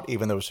act out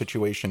even though a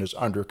situation is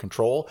under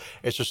control.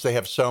 It's just they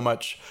have so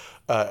much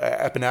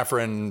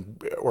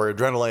epinephrine or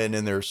adrenaline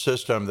in their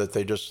system that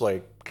they just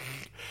like...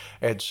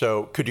 And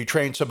so could you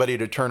train somebody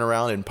to turn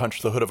around and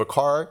punch the hood of a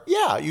car?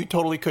 Yeah, you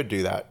totally could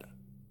do that.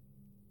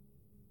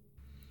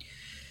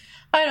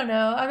 I don't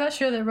know. I'm not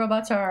sure that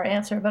robots are our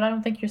answer, but I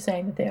don't think you're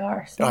saying that they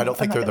are. So I don't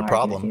think they're the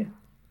problem.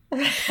 I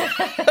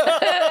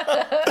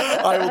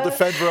will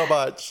defend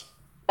robots.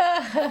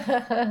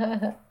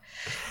 But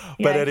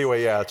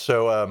anyway, yeah.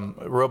 So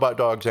robot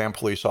dogs and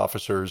police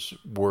officers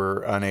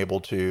were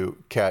unable to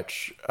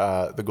catch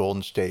the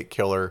Golden State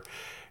Killer.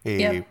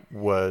 He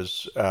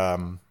was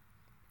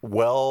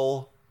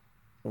well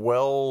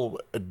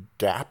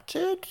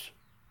adapted.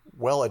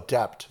 Well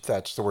adept,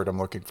 that's the word I'm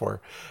looking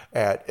for,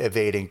 at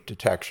evading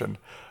detection.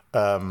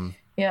 And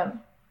thank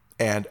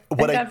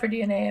God for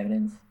DNA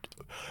evidence.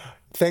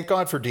 Thank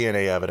God for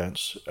DNA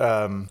evidence.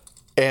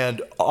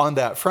 And on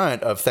that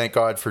front of thank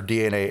God for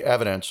DNA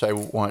evidence, I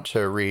want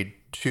to read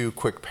 2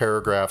 quick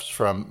paragraphs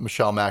from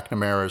Michelle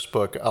McNamara's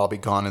book, I'll Be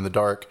Gone in the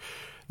Dark.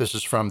 This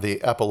is from the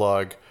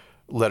epilogue,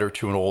 Letter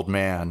to an Old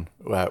Man,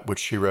 which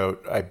she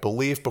wrote, I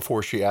believe,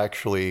 before she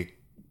actually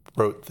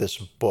wrote this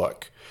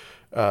book.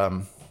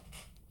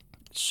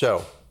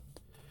 So,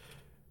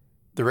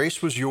 the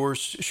race was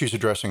yours. She's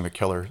addressing the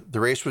killer. The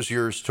race was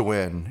yours to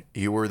win.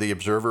 You were the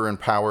observer in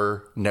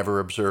power, never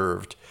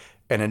observed.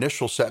 An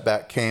initial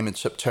setback came in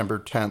September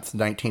 10th,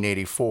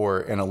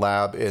 1984, in a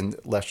lab in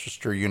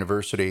Leicester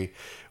University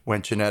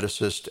when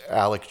geneticist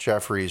Alec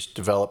Jeffreys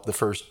developed the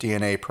first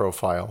DNA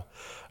profile.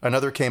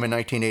 Another came in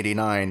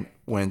 1989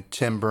 when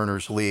Tim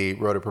Berners-Lee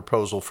wrote a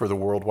proposal for the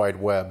World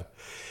Wide Web.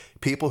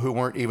 People who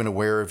weren't even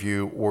aware of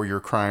you or your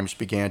crimes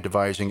began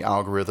devising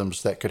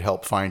algorithms that could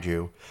help find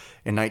you.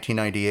 In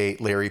 1998,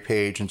 Larry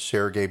Page and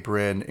Sergey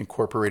Brin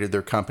incorporated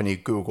their company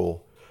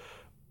Google.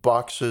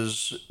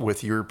 Boxes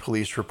with your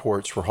police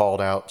reports were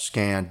hauled out,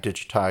 scanned,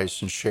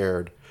 digitized, and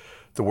shared.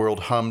 The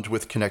world hummed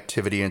with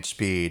connectivity and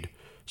speed.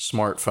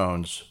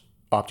 Smartphones,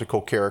 optical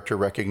character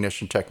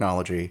recognition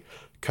technology,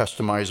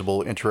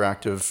 customizable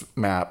interactive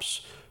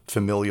maps,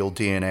 familial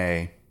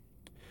DNA.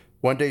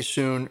 One day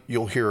soon,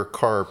 you'll hear a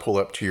car pull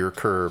up to your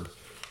curb,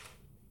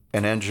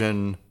 an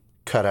engine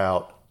cut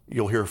out.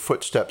 You'll hear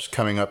footsteps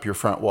coming up your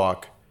front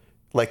walk,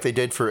 like they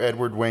did for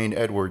Edward Wayne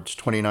Edwards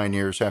 29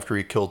 years after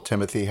he killed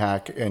Timothy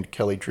Hack and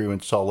Kelly Drew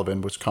in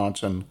Sullivan,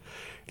 Wisconsin,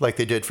 like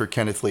they did for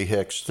Kenneth Lee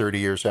Hicks 30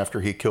 years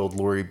after he killed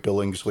Lori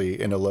Billingsley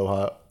in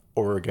Aloha,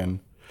 Oregon.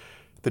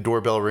 The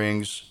doorbell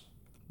rings.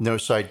 No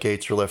side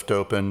gates are left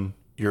open.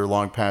 You're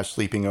long past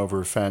leaping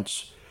over a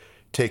fence.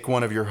 Take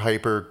one of your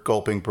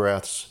hyper-gulping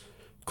breaths.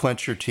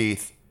 Clench your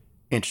teeth,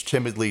 inch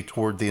timidly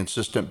toward the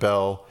insistent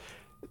bell.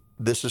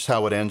 This is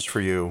how it ends for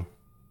you.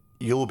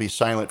 You'll be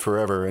silent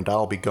forever, and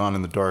I'll be gone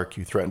in the dark,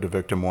 you threatened a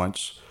victim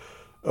once.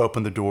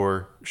 Open the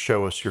door,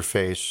 show us your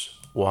face,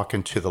 walk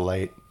into the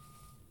light.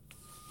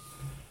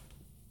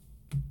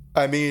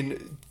 I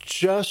mean,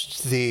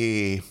 just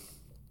the...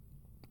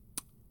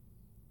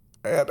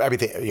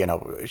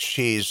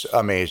 she's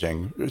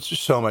amazing. It's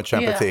just so much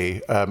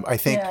empathy. Yeah. I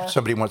think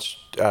somebody once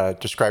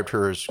described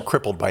her as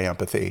crippled by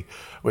empathy,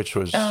 which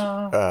was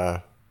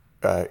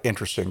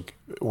interesting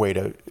way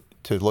to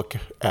look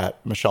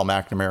at Michelle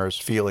McNamara's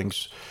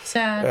feelings.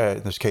 Sad.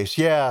 In this case.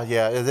 Yeah,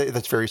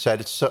 that's very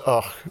sad. It's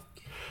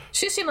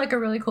She seemed like a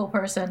really cool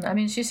person. I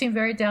mean, she seemed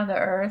very down to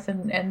earth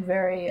and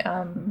very,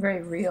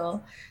 very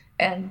real,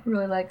 and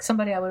really like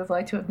somebody I would have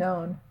liked to have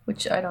known,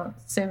 which I don't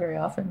say very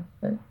often,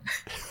 but...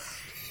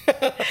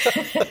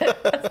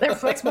 That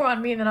reflects more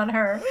on me than on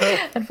her,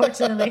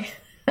 unfortunately.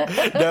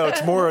 No,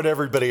 it's more on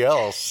everybody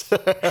else.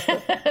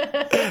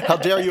 How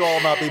dare you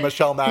all not be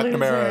Michelle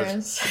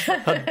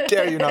McNamara? How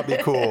dare you not be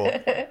cool?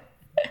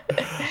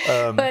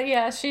 But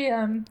yeah, she,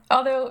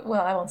 although,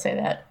 well, I won't say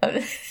that.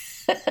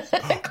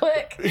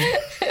 Click.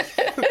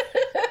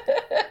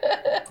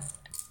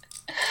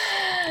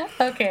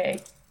 Okay.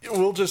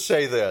 we'll just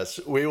say this.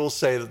 We will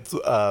say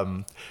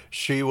that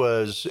she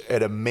was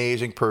an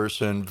amazing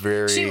person,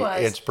 very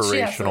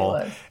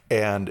inspirational,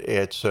 and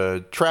it's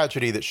a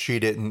tragedy that she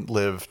didn't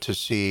live to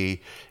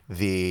see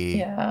the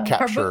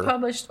capture. Her book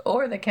published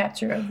or the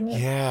capture of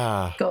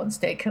the Golden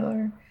State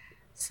Killer.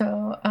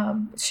 So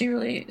she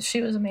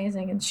was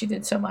amazing, and she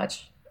did so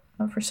much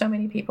for so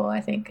many people, I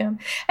think. And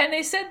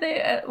they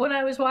said when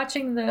I was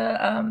watching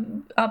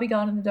the I'll Be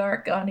Gone in the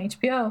Dark on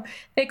HBO,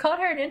 they called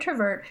her an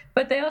introvert,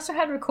 but they also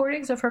had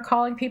recordings of her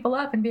calling people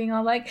up and being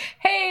all like,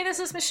 "Hey, this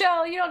is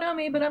Michelle. You don't know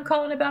me, but I'm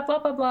calling about blah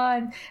blah blah."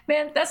 And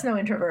man, that's no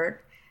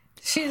introvert.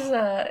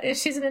 If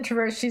she's an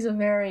introvert, she's a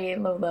very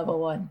low level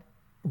one.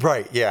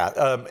 Right. Yeah.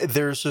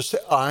 There's this.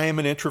 I'm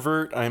an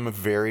introvert. I'm a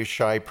very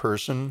shy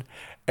person.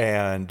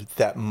 And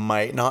that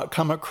might not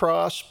come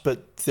across,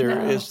 but there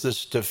is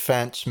this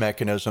defense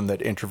mechanism that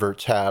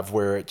introverts have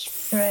where it's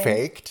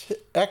faked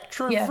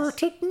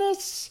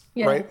extrovertedness,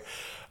 right?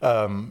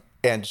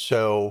 And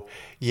so,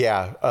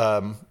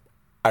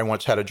 I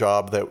once had a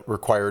job that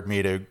required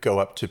me to go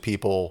up to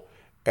people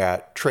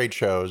at trade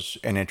shows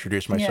and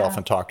introduce myself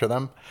and talk to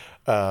them.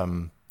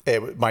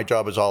 My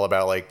job is all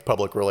about like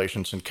public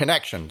relations and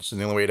connections.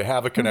 And the only way to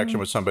have a connection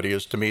with somebody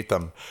is to meet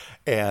them.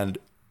 And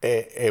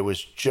it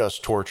was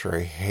just torture.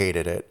 I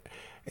hated it.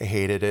 But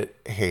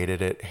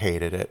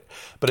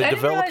I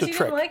developed a trick. You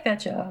didn't like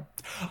that job.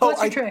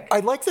 What's your trick?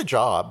 I liked the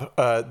job.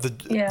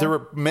 There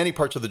were many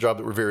parts of the job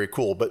that were very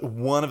cool, but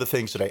one of the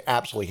things that I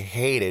absolutely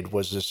hated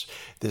was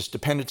this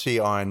dependency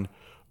on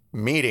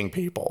meeting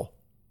people,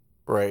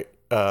 right?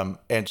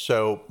 And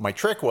so my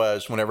trick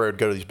was whenever I'd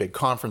go to these big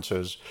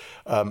conferences,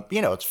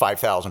 it's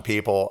 5,000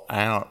 people.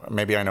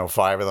 Maybe I know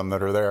 5 of them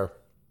that are there.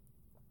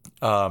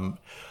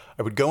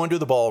 I would go into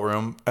the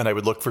ballroom and I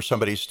would look for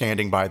somebody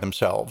standing by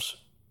themselves.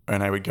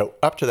 And I would go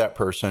up to that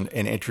person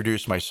and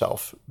introduce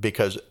myself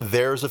because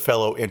there's a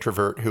fellow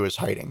introvert who is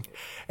hiding.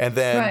 And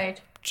then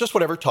just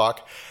whatever,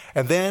 talk.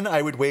 And then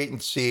I would wait and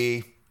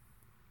see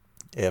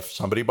if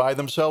somebody by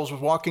themselves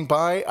was walking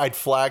by. I'd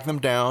flag them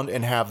down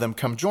and have them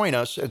come join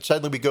us. And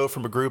suddenly we go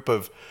from a group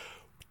of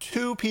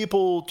 2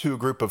 people to a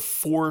group of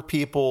 4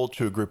 people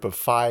to a group of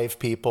 5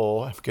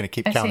 people. I'm going to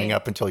keep counting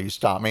up until you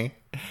stop me.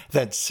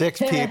 Then 6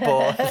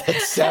 people, then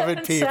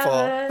 7 people.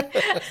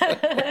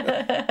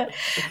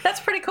 That's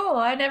pretty cool.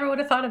 I never would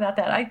have thought about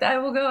that. I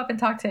will go up and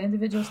talk to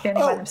individuals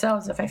standing by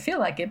themselves if I feel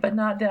like it, but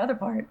not the other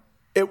part.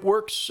 It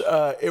works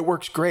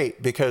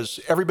great because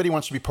everybody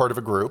wants to be part of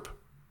a group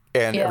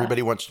and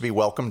everybody wants to be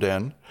welcomed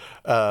in.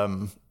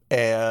 Now,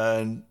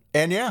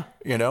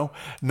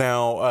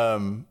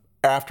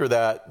 after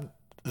that,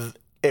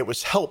 it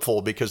was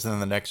helpful because then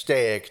the next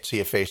day I could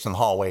see a face in the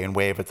hallway and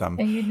wave at them.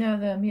 And you'd know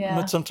them, yeah.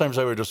 But sometimes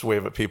I would just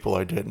wave at people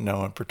I didn't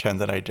know and pretend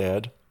that I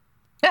did.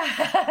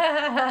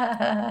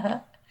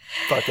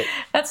 Fuck it.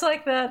 That's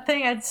like the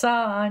thing I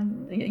saw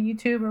on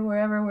YouTube or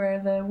wherever where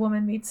the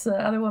woman meets the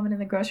other woman in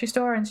the grocery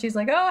store and she's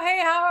like, "Oh,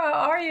 hey, how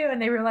are you?"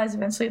 And they realize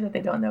eventually that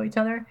they don't know each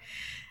other.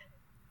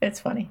 It's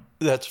funny.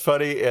 That's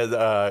funny, and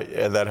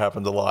that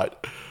happened a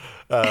lot.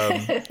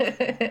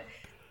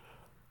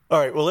 All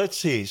right, well, let's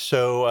see.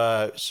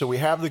 So we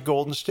have the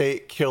Golden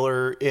State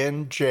Killer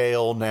in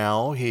jail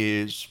now.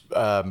 He's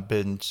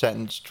been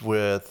sentenced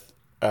with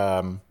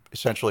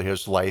essentially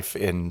his life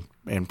in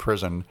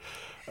prison.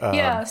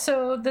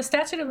 So the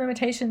statute of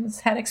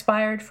limitations had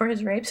expired for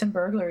his rapes and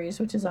burglaries,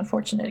 which is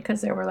unfortunate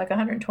because there were like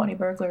 120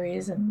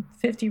 burglaries and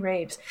 50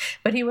 rapes.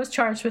 But he was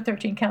charged with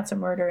 13 counts of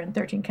murder and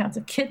 13 counts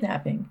of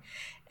kidnapping.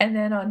 And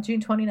then on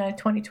June 29,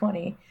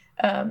 2020,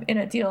 in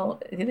a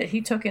deal that he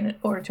took in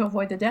order to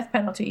avoid the death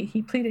penalty,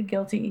 he pleaded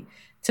guilty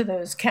to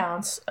those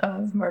counts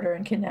of murder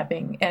and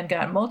kidnapping and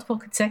got multiple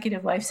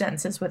consecutive life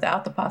sentences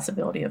without the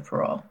possibility of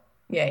parole.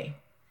 Yay.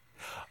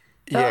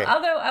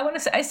 Although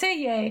I say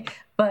yay,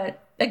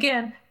 but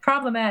again,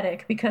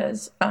 problematic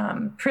because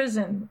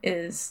prison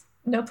is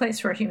no place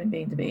for a human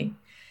being to be.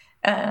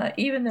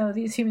 Even though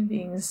these human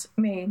beings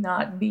may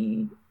not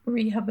be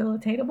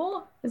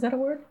rehabilitatable. Is that a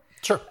word?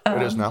 Sure,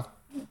 it is now.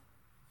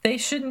 They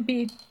shouldn't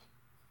be,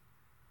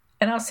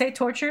 and I'll say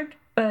tortured,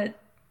 but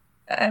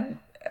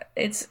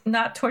it's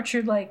not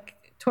tortured like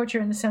torture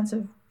in the sense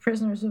of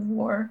prisoners of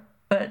war,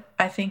 but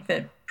I think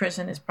that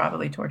prison is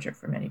probably torture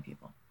for many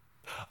people.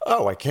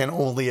 Oh, I can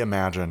only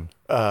imagine.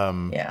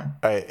 I'm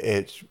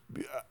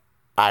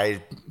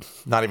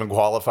not even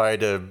qualified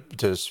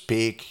to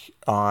speak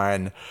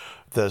on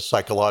the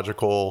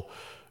psychological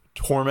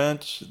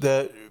torment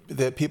that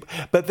people.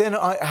 But then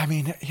I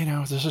mean,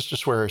 this is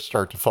just where I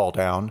start to fall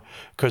down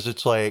because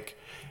it's like,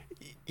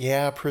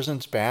 yeah,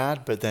 prison's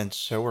bad, but then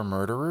so are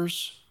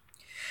murderers.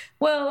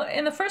 Well,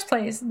 in the first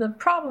place, the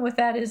problem with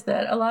that is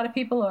that a lot of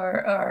people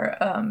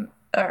are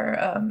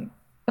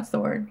what's the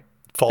word?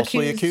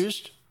 Falsely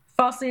accused?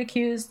 Falsely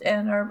accused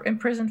and are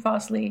imprisoned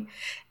falsely,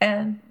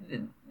 and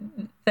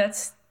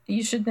that's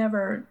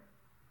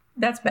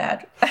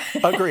bad.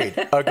 Agreed.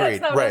 That's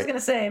not what I was going to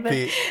say,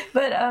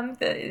 but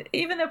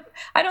even though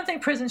I don't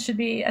think prison should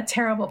be a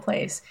terrible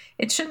place,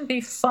 it shouldn't be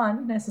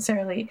fun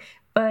necessarily,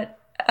 but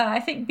I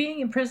think being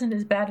in prison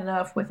is bad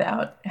enough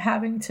without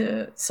having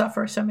to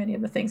suffer so many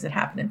of the things that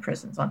happen in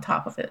prisons on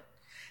top of it.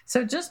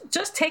 So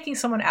just taking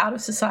someone out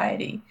of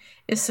society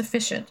is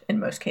sufficient in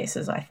most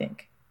cases, I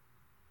think.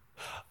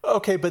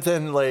 Okay, but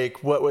then,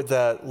 like, what would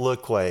that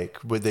look like?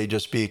 Would they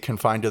just be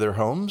confined to their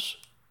homes?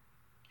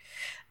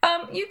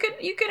 You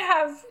could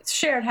have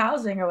shared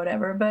housing or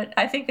whatever, but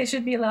I think they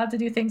should be allowed to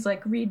do things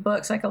like read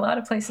books. Like a lot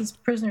of places,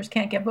 prisoners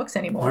can't get books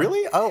anymore.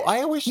 Really? Oh,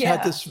 I always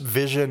had this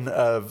vision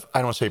of, I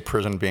don't want to say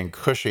prison being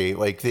cushy.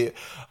 Like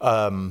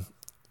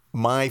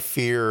my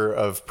fear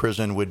of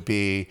prison would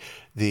be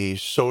the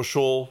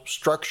social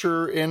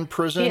structure in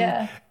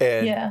prison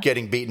and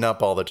getting beaten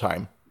up all the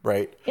time,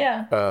 right?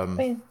 Yeah, I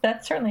mean,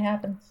 that certainly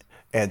happens.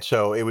 And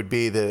so it would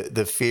be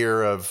the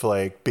fear of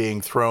like being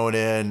thrown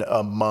in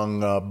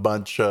among a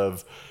bunch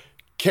of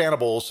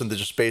cannibals and to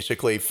just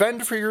basically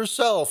fend for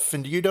yourself,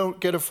 and you don't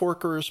get a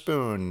fork or a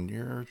spoon,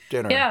 your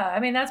dinner. Yeah,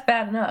 I mean, that's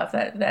bad enough.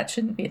 That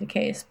shouldn't be the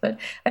case. But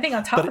I think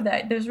on top of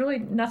that, there's really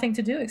nothing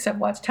to do except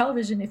watch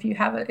television if you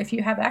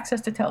have access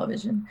to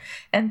television,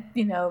 and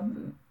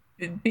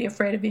be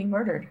afraid of being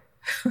murdered.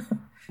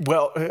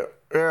 Well,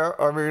 yeah,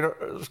 I mean,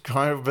 it's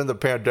kind of been the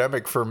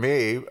pandemic for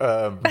me.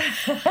 But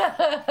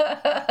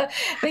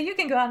you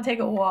can go out and take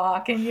a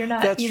walk, and you're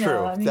not. That's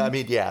true. I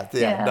mean, yeah.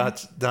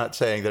 Not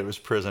saying that it was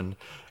prison,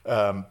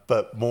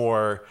 but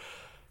more.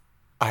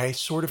 I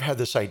sort of had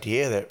this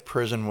idea that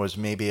prison was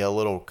maybe a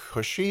little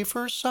cushy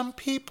for some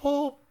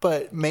people,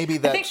 but maybe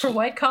that's. I think for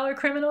white collar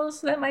criminals,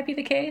 that might be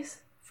the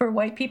case. For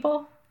white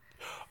people.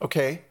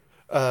 Okay.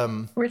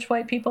 Rich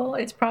white people,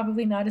 it's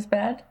probably not as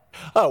bad.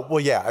 Oh, well,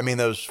 yeah. I mean,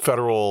 those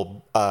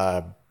federal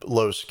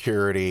low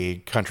security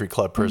country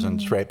club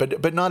prisons, right?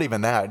 But not even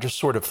that. I just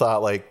sort of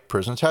thought like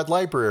prisons had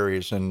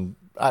libraries, and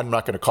I'm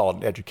not going to call it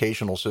an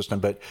educational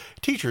system, but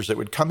teachers that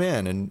would come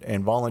in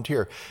and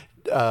volunteer.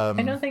 I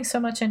don't think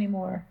so much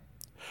anymore.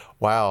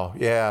 Wow.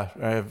 Yeah.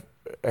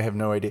 I have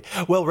no idea.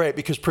 Well, right.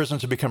 Because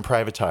prisons have become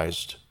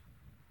privatized.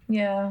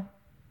 Yeah.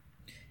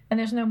 And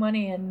there's no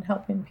money in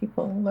helping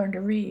people learn to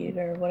read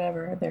or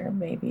whatever there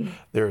may be.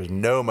 There is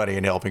no money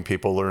in helping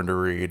people learn to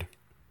read.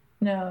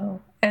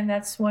 No. And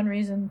that's one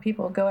reason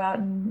people go out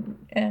and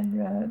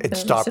the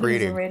stop recidivism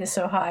reading. rate is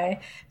so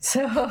high.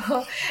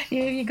 So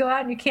you go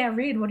out and you can't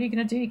read. What are you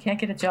going to do? You can't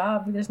get a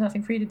job. There's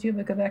nothing for you to do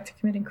but go back to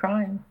committing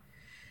crime.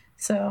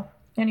 So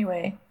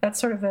anyway,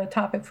 that's sort of a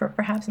topic for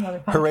perhaps another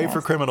podcast. Hooray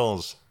for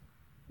criminals.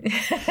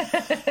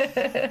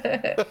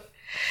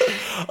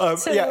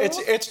 Yeah,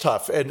 it's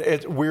tough,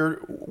 and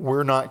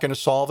we're not going to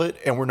solve it,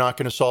 and we're not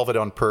going to solve it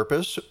on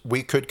purpose.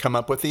 We could come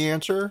up with the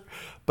answer,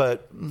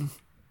 but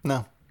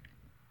no,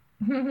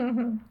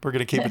 we're going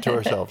to keep it to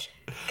ourselves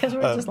because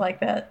we're just like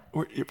that.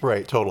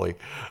 Right, totally.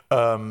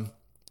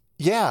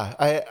 Yeah,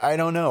 I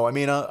don't know. I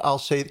mean, I'll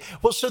say,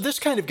 well, so this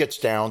kind of gets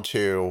down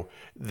to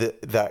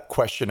that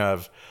question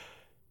of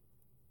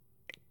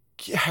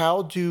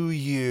how do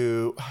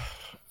you,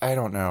 I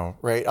don't know,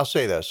 right? I'll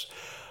say this.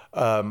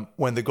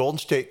 When the Golden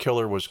State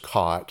Killer was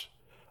caught,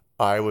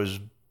 I was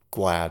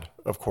glad,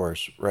 of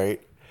course,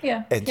 right?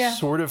 Yeah. And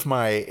sort of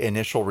my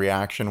initial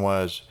reaction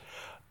was,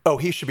 oh,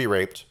 he should be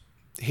raped.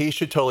 He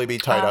should totally be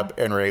tied up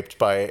and raped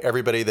by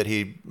everybody that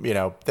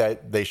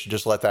that they should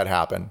just let that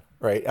happen,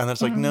 right? And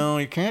it's like, no,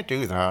 you can't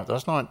do that.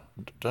 That's not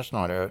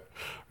it,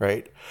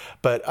 right?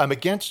 But I'm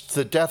against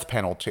the death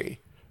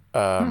penalty.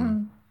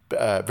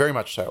 Very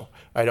much so.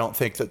 I don't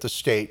think that the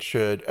state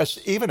should,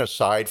 even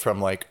aside from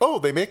like, oh,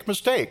 they make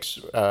mistakes.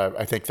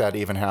 I think that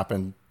even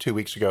happened 2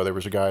 weeks ago. There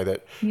was a guy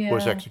that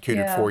was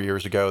executed 4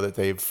 years ago that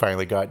they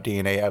finally got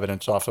DNA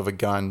evidence off of a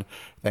gun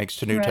thanks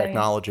to new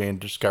technology and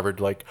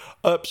discovered like,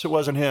 oops, it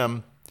wasn't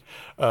him.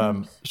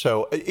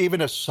 So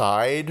even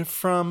aside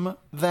from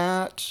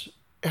that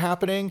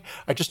happening,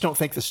 I just don't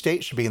think the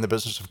state should be in the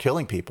business of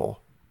killing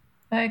people.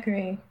 I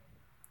agree.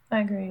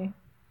 I'm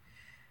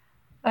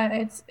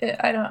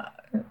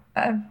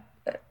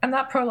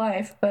not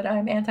pro-life, but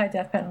I'm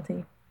anti-death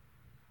penalty.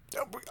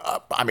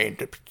 I mean,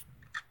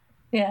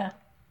 yeah,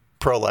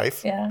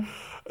 pro-life. Yeah.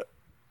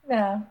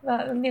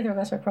 Neither of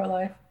us are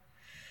pro-life.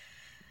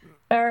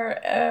 Or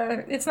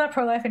it's not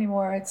pro-life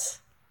anymore. It's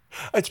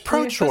pro-choice.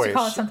 We're supposed to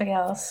call it something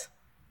else.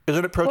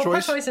 Isn't it pro-choice?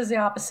 Well, pro-choice is the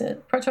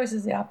opposite. Pro-choice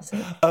is the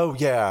opposite. Oh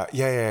yeah.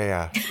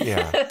 I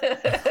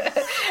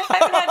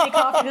haven't had any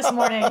coffee this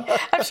morning.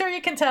 I'm sure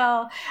you can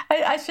tell.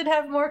 I should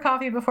have more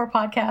coffee before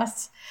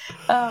podcasts.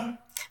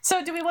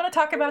 So do we want to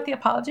talk about the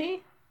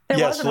apology? There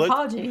was an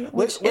apology,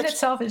 which in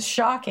itself is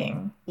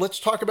shocking. Let's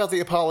talk about the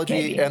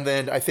apology, and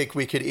then I think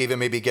we could even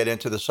maybe get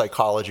into the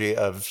psychology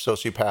of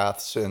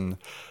sociopaths. And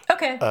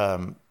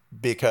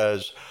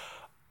because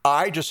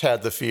I just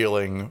had the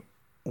feeling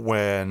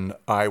when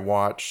I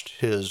watched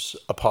his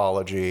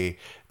apology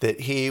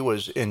that he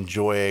was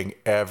enjoying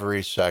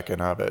every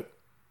second of it.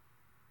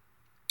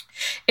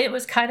 It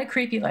was kind of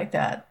creepy like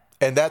that.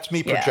 And that's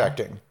me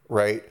projecting,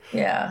 right?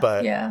 Yeah.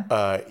 But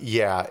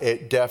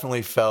it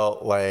definitely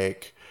felt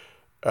like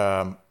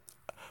I've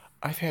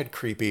had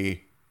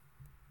creepy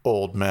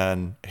old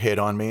men hit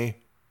on me,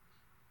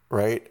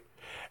 right?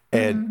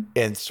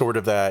 And sort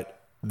of that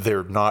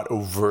they're not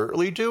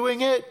overtly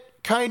doing it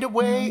kind of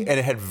way. And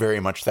it had very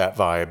much that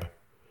vibe.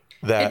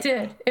 That it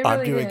did. It really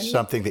I'm doing did.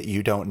 something that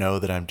you don't know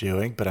that I'm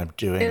doing, but I'm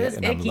doing it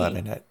and icky. I'm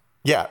loving it.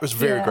 Yeah, it was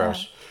very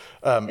gross.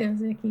 It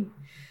was icky.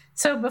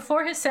 So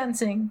before his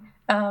sentencing,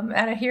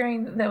 at a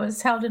hearing that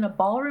was held in a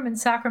ballroom in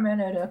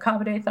Sacramento to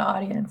accommodate the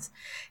audience,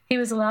 he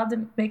was allowed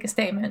to make a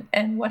statement.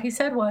 And what he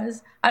said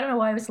was, I don't know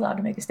why he was allowed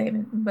to make a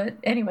statement, but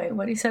anyway,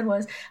 what he said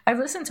was, I've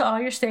listened to all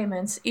your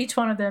statements, each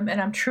one of them, and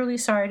I'm truly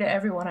sorry to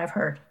everyone I've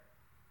hurt.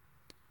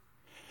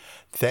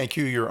 Thank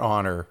you, Your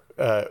Honor,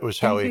 was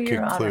how he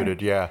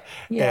concluded. Yeah.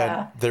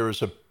 And there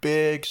was a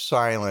big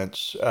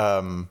silence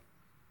in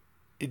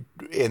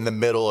the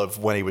middle of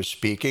when he was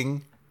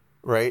speaking,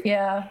 right?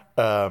 Yeah.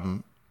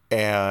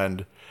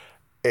 And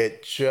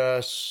it's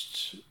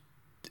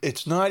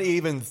not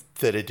even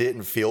that it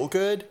didn't feel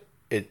good.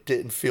 It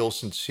didn't feel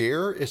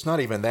sincere. It's not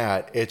even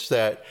that. It's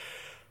that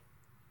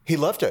he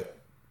loved it.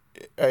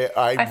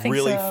 I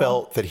really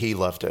felt that he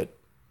loved it.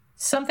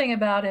 Something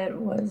about it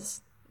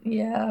was,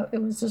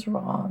 it was just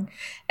wrong.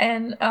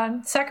 And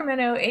on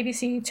Sacramento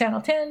ABC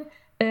Channel 10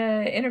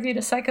 interviewed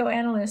a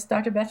psychoanalyst,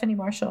 Dr. Bethany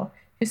Marshall,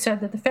 who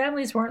said that the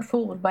families weren't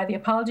fooled by the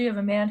apology of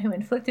a man who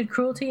inflicted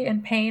cruelty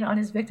and pain on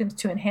his victims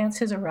to enhance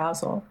his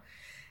arousal.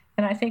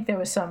 And I think there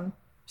was some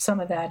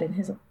of that in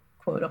his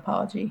quote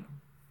apology.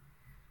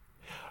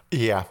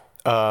 Yeah.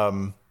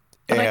 And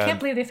I can't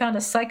believe they found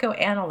a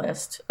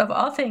psychoanalyst. Of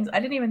all things, I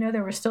didn't even know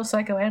there were still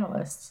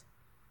psychoanalysts.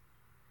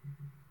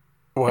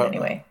 Well, but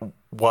anyway.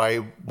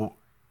 Why?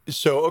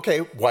 So, okay,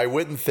 why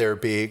wouldn't there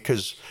be?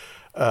 Because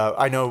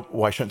I know,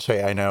 well, I shouldn't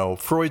say I know.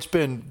 Freud's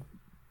been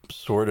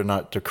sort of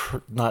not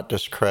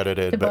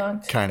discredited,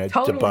 debunked. But kind of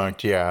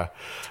debunked, yeah.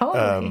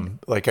 Totally.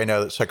 Like I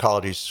know that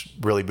psychology's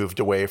really moved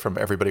away from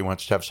everybody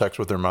wants to have sex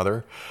with their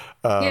mother.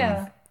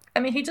 Yeah.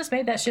 I mean, he just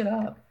made that shit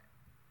up.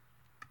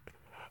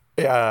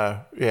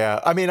 Yeah.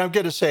 I mean, I'm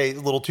going to say a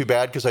little too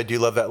bad because I do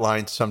love that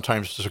line,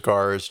 sometimes a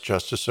cigar is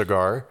just a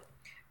cigar.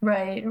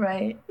 Right.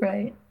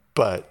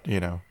 But, you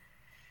know.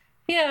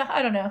 Yeah,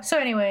 I don't know. So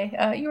anyway,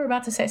 you were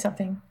about to say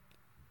something.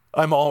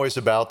 I'm always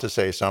about to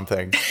say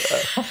something. You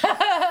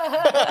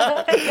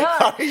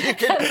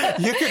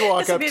could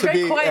walk up to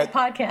me at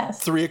podcast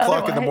 3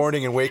 o'clock in the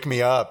morning and wake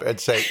me up and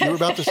say, you were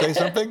about to say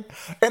something?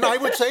 And I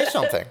would say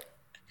something.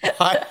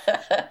 I'm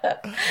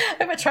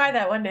going to try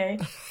that one day.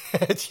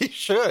 You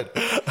should.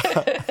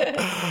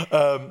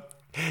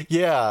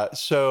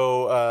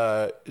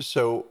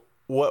 So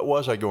what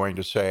was I going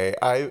to say?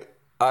 I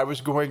was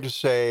going to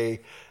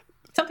say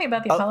something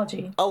about the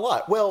apology. A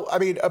lot. Well, I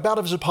mean, about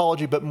his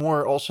apology, but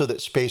more also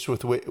that space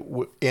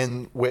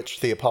in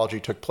which the apology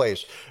took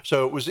place.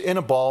 So it was in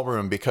a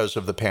ballroom because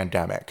of the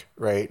pandemic,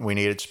 right? We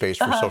needed space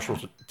for social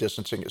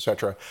distancing, et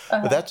cetera.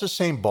 But that's the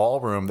same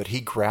ballroom that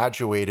he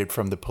graduated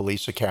from the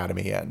police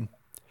academy in.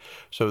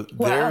 So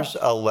there's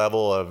a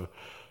level of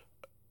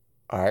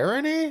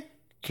irony.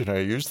 Can I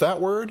use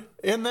that word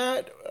in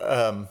that?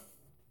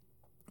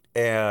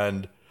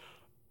 And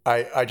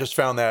I just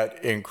found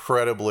that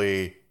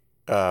incredibly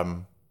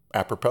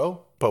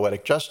apropos,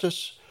 poetic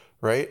justice,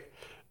 right?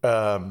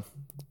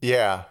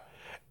 Yeah.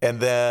 And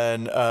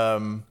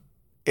then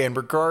in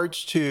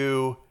regards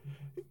to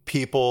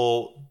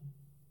people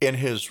in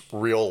his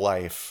real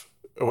life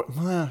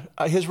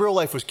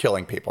was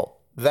killing people.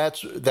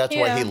 That's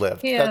why he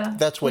lived.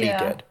 That's what he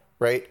did,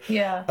 right?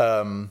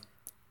 Yeah.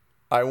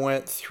 I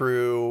went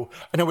through,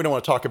 I know we don't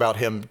want to talk about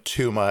him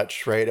too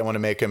much, right? I want to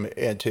make him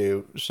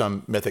into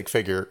some mythic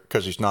figure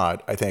because he's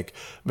not. I think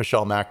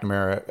Michelle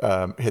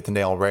McNamara hit the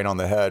nail right on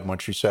the head when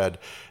she said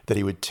that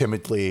he would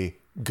timidly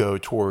go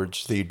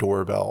towards the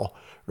doorbell,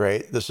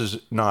 right? This is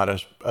not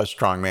a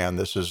strong man.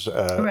 This is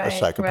a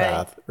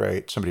psychopath,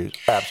 right? Somebody who's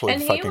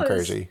absolutely fucking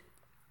crazy.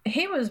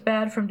 He was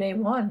bad from day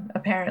one,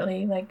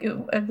 apparently. Like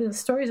the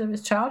stories of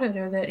his childhood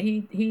are that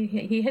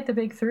he hit the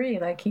big three.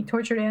 Like he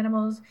tortured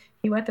animals,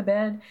 he wet the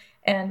bed,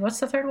 and what's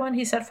the third one?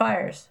 He set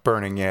fires.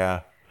 Burning, yeah.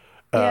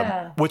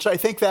 Which I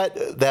think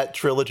that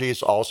trilogy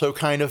has also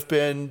kind of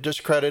been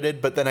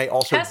discredited. But then I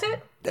also has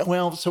it?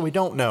 Well, so we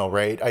don't know,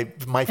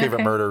 right? My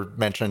Favorite Murder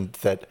mentioned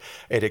that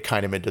it had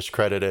kind of been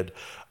discredited,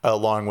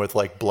 along with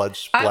like blood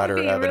splatter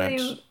evidence. I would be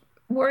really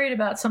worried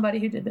about somebody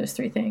who did those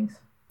three things.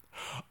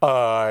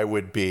 I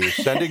would be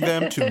sending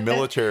them to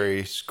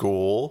military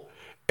school.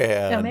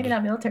 And no, maybe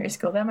not military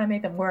school. That might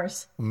make them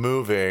worse.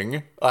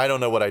 Moving. I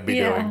don't know what I'd be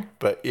doing,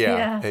 but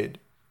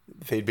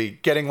they'd be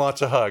getting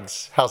lots of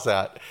hugs. How's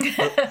that?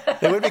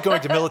 They wouldn't be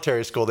going to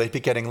military school. They'd be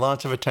getting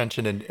lots of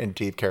attention and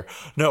deep care.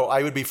 No,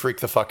 I would be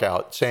freaked the fuck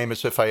out. Same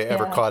as if I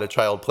ever caught a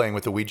child playing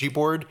with a Ouija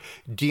board.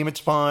 Demon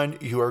Spawn,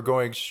 you are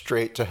going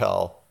straight to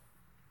hell.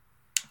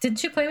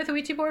 Didn't you play with a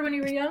Ouija board when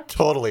you were young?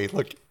 Totally.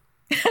 Look.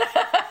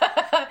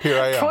 Here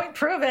I am. Point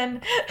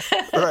proven.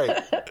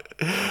 Right.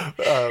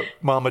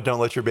 Mama, don't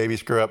let your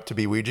babies grow up to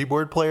be Ouija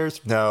board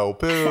players. No.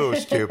 Boo,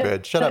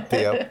 stupid. Shut up,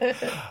 Theo.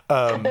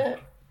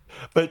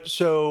 But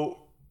so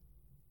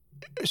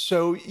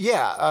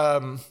yeah,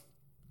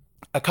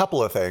 a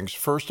couple of things.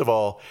 First of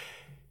all,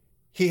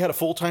 he had a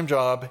full-time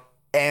job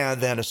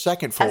and then a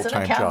second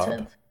full-time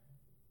job.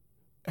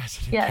 As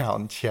an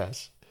accountant,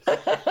 yes.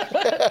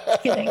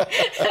 Kidding.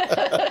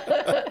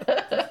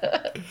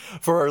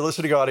 For our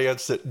listening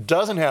audience that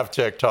doesn't have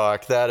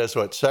TikTok, that is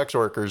what sex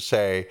workers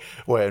say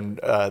when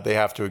they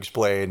have to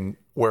explain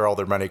where all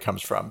their money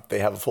comes from. They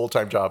have a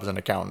full-time job as an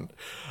accountant.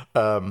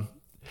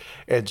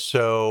 And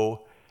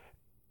so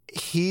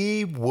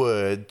he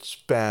would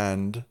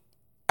spend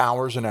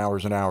hours and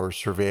hours and hours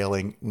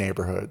surveilling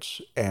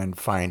neighborhoods and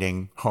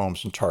finding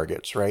homes and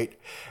targets, right?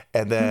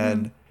 And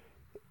then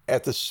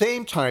at the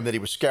same time that he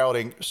was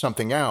scouting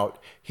something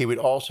out, he would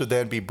also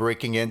then be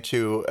breaking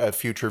into a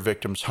future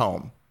victim's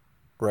home,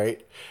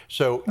 right?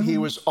 So he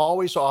was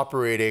always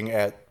operating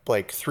at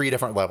like 3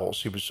 different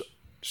levels. He was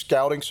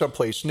scouting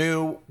someplace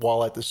new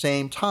while at the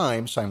same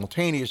time,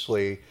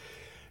 simultaneously,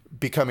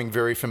 becoming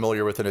very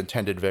familiar with an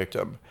intended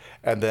victim.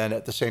 And then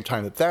at the same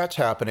time that that's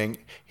happening,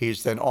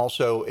 he's then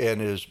also in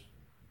his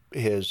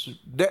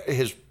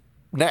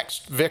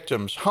next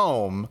victim's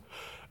home,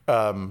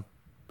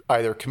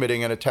 either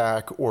committing an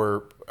attack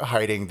or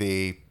hiding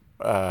the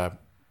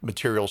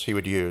materials he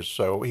would use.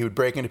 So he would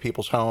break into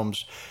people's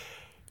homes,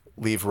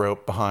 leave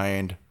rope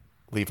behind,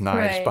 leave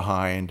knives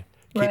behind,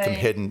 keep them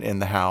hidden in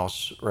the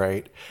house,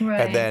 right?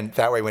 And then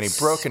that way when he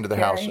broke into the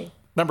house,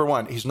 number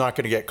one, he's not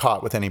going to get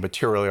caught with any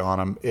material on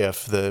him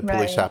if the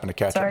police happen to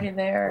catch him. It's already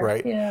there.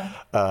 Right?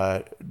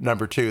 Yeah.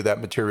 Number two, that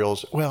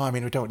material's, well, I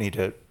mean, we don't need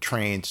to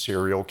train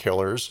serial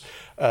killers.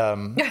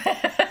 But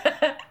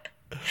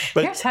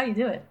here's how you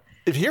do it.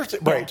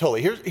 Right,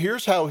 totally.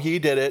 Here's how he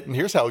did it, and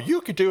here's how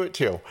you could do it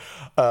too.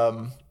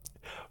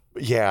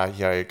 Yeah,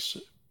 yikes.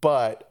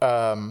 But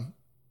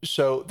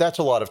so that's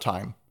a lot of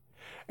time.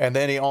 And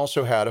then he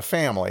also had a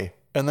family,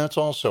 and that's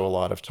also a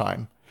lot of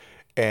time.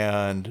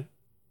 And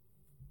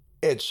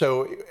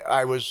so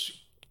I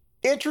was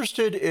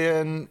interested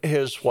in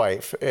his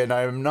wife, and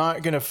I'm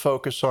not going to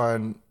focus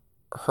on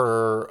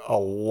her a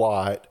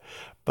lot,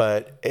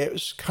 but it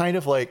was kind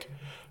of like,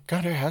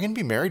 God, how can you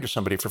be married to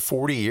somebody for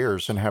 40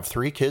 years and have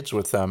 3 kids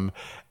with them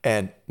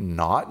and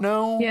not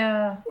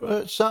know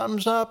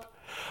something's up?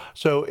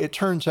 So it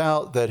turns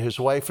out that his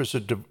wife is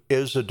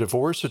a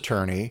divorce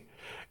attorney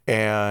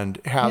and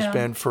has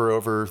been for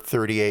over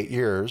 38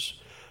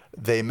 years.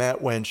 They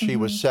met when she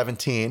was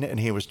 17 and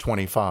he was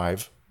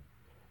 25.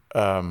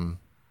 And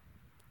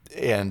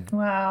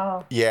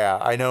wow. Yeah,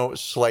 I know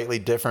slightly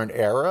different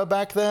era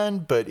back then,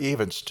 but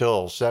even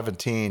still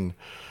 17.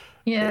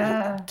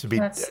 Yeah,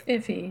 that's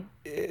iffy.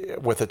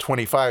 With a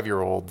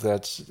 25-year-old,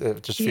 it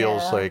just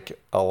feels like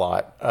a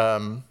lot.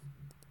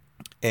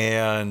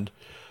 And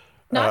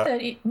not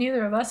that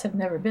neither of us have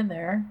never been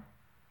there.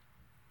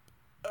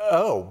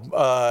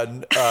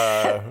 But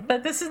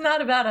this is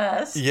not about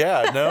us.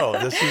 Yeah, no,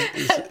 this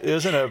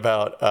isn't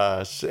about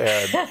us.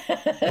 And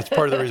it's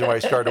part of the reason why I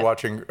started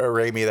watching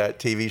Raimi, that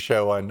TV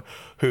show on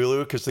Hulu,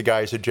 because the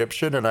guy's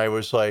Egyptian. And I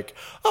was like,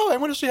 I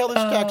want to see how this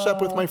stacks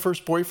up with my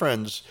first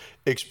boyfriend's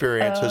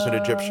experience as an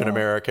Egyptian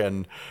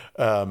American.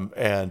 Yeah,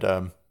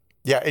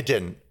 it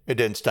didn't. It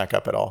didn't stack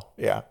up at all.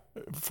 Yeah.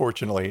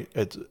 Fortunately,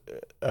 the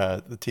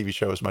TV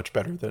show is much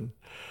better than,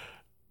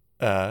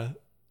 I'm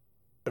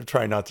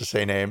trying not to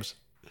say names.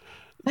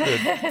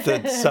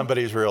 That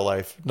somebody's real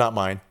life, not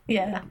mine.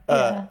 Yeah.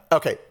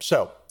 Okay,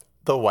 so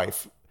the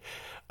wife.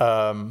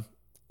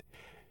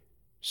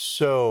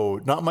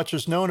 So not much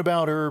is known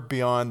about her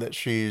beyond that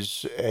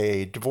she's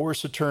a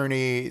divorce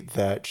attorney,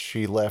 that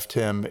she left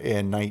him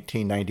in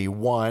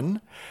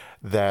 1991,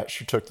 that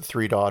she took the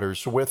 3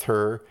 daughters with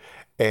her,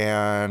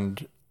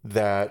 and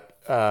that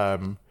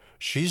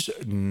she's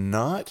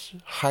not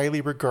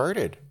highly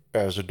regarded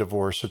as a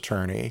divorce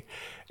attorney.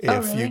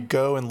 If you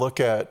go and look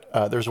at,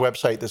 there's a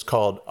website that's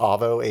called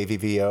Avvo,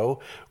 AVVO,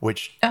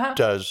 which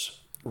does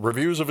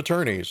reviews of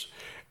attorneys.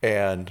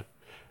 And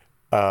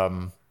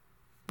Do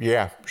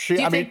you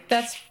think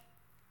that's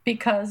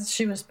because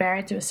she was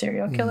married to a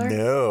serial killer?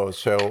 No.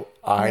 So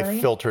I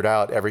filtered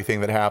out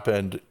everything that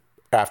happened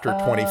after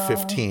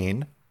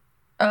 2015.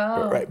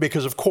 Right.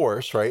 Because of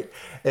course, right.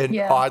 And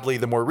oddly,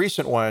 the more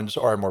recent ones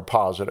are more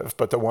positive,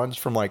 but the ones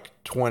from like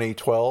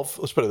 2012,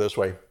 let's put it this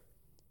way.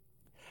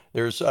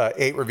 There's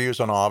 8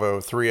 reviews on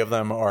Avvo. 3 of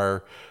them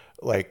are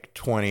like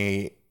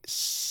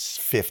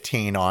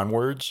 2015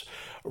 onwards,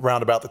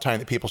 around about the time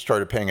that people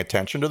started paying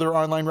attention to their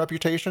online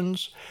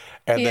reputations.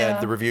 And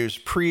then the reviews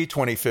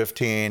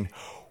pre-2015,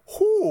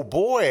 oh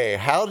boy,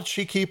 how did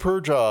she keep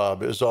her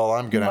job is all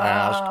I'm going to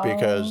ask,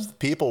 because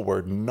people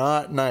were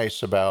not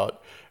nice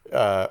about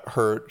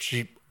her.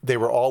 They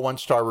were all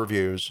 1-star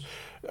reviews.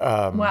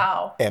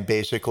 And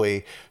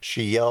basically,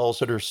 she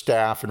yells at her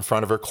staff in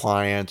front of her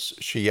clients.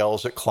 She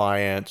yells at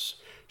clients.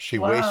 She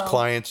wastes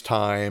clients'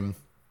 time.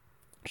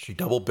 She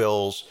double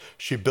bills.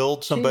 She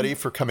billed somebody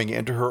for coming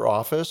into her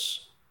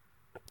office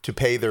to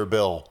pay their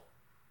bill.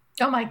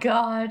 Oh, my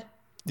God.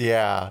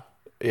 Yeah.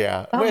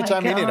 Which,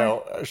 I mean,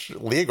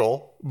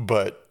 legal,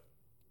 but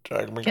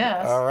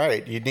all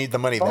right. You need the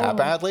money that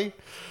badly?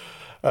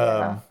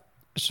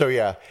 So,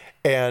 yeah.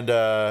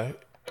 And...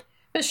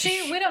 But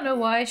we don't know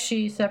why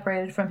she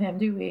separated from him,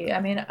 do we? I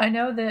mean, I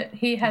know that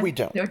he had... We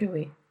don't. Or do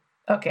we?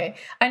 Okay.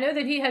 I know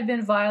that he had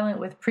been violent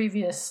with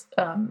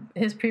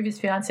his previous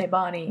fiancee,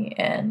 Bonnie,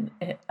 and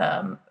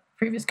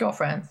previous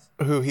girlfriends.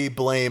 Who he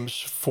blames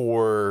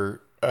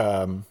for,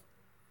 what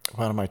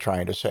am I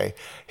trying to say?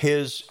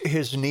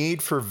 His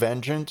need for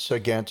vengeance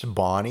against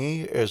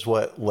Bonnie is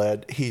what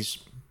led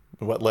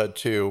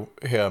to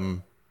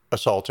him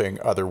assaulting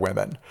other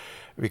women.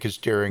 Because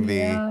during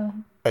the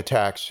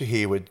attacks,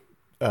 he would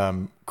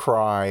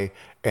cry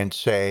and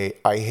say,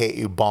 "I hate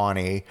you,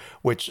 Bonnie,"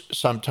 which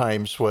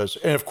sometimes was,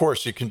 and of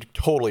course you can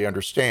totally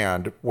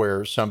understand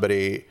where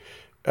somebody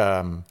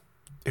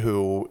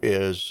who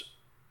is,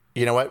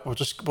 you know what, we'll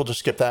just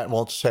skip that and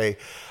we'll say,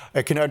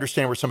 I can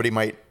understand where somebody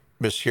might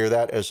mishear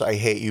that as "I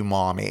hate you,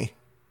 mommy."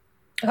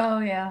 Oh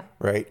yeah.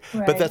 Right.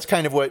 But that's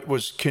kind of what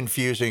was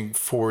confusing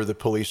for the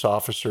police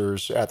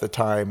officers at the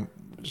time.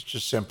 It's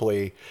just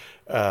simply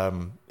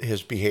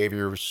his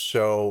behavior was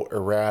so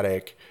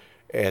erratic,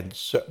 and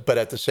but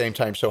at the same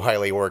time so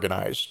highly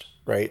organized,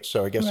 right?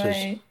 So I guess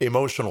his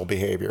emotional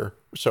behavior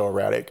so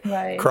erratic,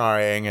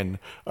 crying and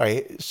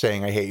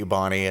saying "I hate you,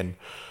 Bonnie," and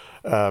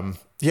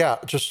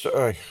just.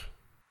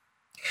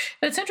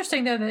 It's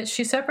interesting though that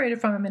she separated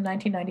from him in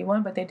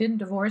 1991, but they didn't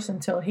divorce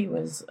until he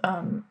was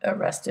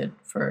arrested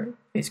for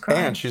these crimes.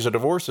 And she's a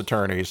divorce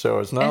attorney, so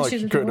it's not like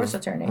she's a divorce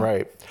attorney,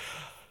 right?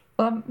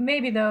 Well,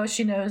 maybe though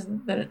she knows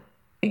that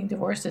being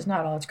divorced is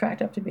not all it's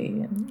cracked up to be.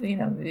 And,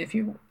 if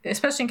you,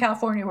 especially in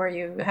California where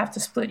you have to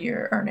split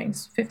your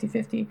earnings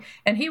 50-50,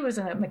 and he was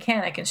a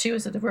mechanic and she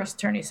was a divorce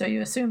attorney, so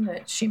you assume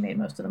that she made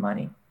most of the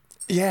money.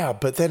 Yeah,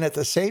 but then at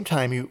the same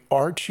time,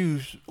 aren't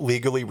you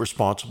legally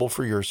responsible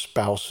for your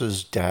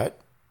spouse's debt?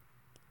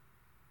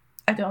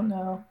 I don't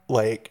know.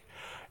 Like,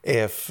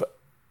 if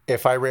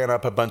I ran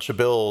up a bunch of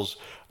bills,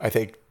 I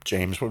think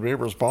James would be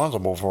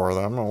responsible for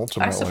them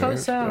ultimately. I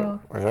suppose so.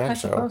 I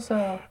suppose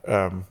so.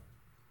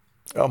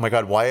 Oh my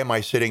God, why am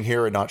I sitting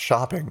here and not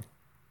shopping?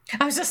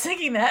 I was just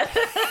thinking that.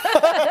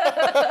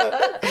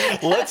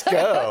 Let's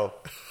go.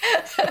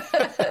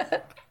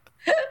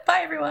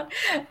 Bye, everyone.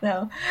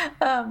 No.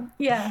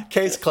 Yeah.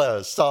 Case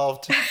closed.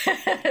 Solved.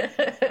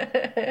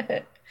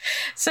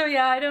 So,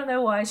 yeah, I don't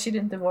know why she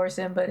didn't divorce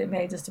him, but it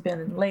may just have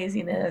been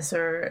laziness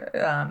or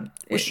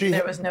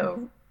there was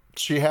no...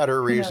 She had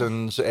her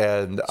reasons,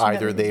 and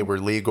either they were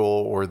legal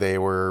or they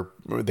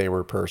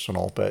were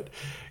personal. But,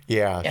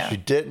 yeah, she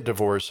didn't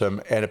divorce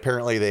him, and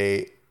apparently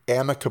they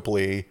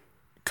amicably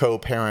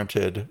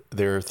co-parented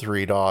their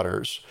 3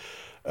 daughters.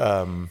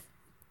 And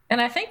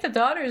I think the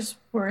daughters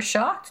were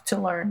shocked to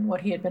learn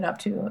what he had been up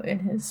to in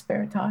his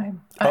spare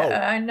time.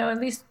 I know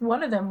at least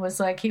one of them was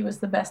like he was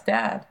the best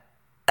dad.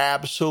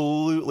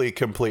 Absolutely,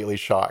 completely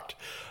shocked.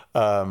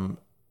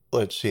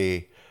 Let's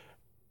see.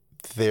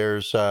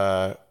 There's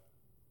a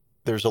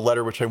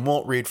letter which I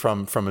won't read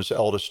from his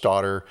eldest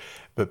daughter,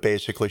 but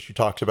basically she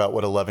talks about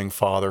what a loving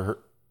father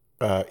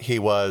he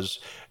was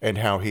and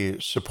how he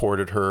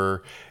supported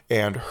her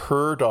and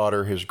her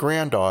daughter, his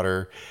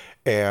granddaughter,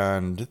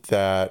 and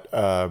that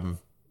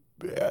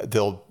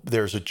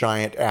there's a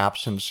giant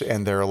absence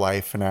in their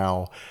life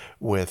now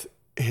with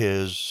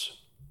his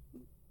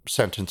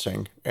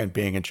sentencing and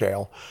being in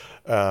jail.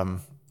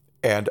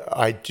 And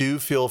I do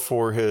feel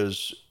for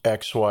his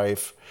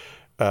ex-wife.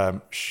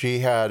 She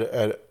had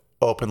an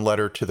open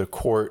letter to the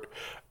court,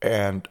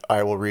 and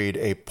I will read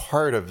a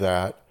part of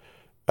that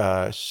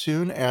as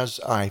soon as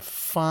I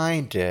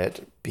find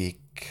it,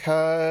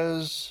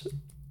 because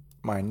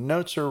my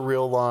notes are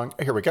real long.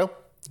 Here we go.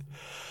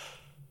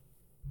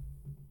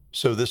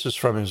 So this is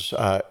from his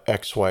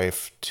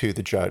ex-wife to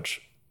the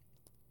judge.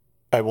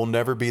 "I will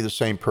never be the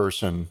same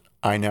person.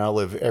 I now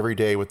live every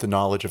day with the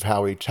knowledge of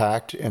how he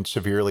attacked and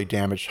severely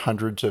damaged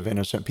hundreds of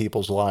innocent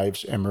people's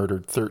lives and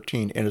murdered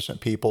 13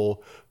 innocent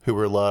people who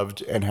were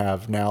loved and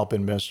have now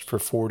been missed for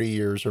 40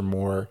 years or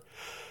more.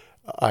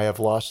 I have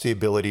lost the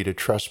ability to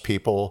trust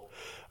people.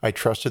 I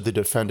trusted the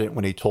defendant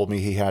when he told me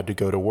he had to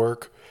go to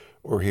work,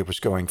 or he was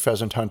going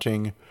pheasant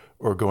hunting,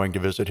 or going to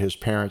visit his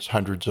parents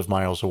hundreds of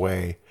miles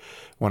away.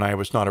 When I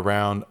was not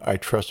around, I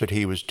trusted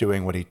he was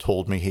doing what he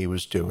told me he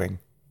was doing."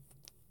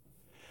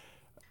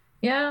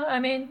 Yeah, I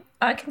mean,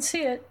 I can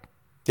see it.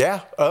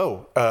 Yeah.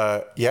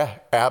 Yeah,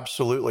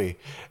 absolutely.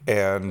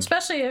 And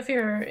especially if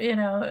you're,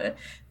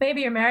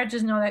 maybe your marriage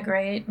isn't all that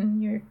great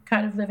and you're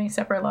kind of living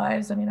separate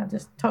lives. I mean, I'm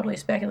just totally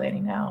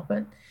speculating now,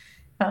 but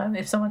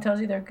if someone tells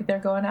you they're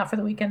going out for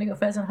the weekend to go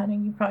pheasant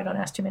hunting, you probably don't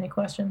ask too many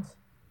questions.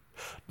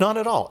 Not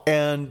at all.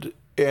 And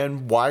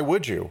why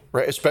would you,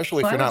 right?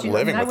 Especially if you're not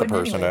living with the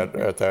person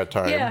at that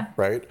time,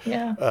 right?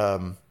 Yeah.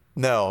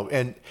 No.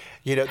 And,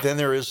 then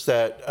there is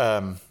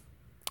that,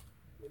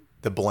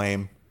 the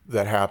blame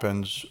that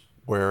happens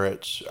where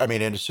it's, I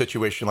mean, in a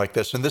situation like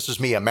this, and this is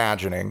me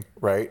imagining,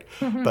 right?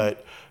 Mm-hmm.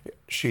 But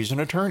she's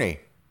an attorney.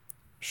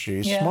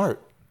 She's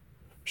smart.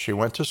 She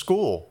went to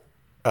school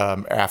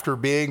after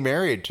being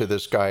married to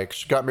this guy.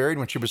 She got married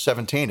when she was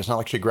 17. It's not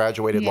like she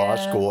graduated law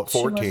school at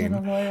 14, she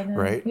wasn't a lawyer then.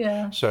 Right?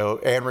 Yeah. So,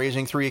 and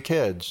raising 3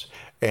 kids.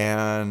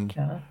 And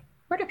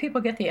where do people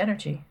get the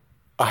energy?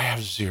 I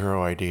have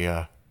zero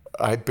idea.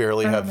 I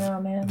barely have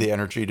the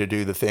energy to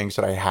do the things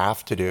that I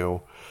have to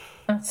do.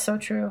 That's so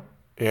true.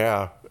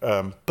 Yeah.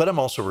 But I'm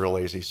also real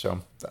lazy,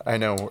 so I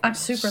know I'm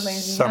super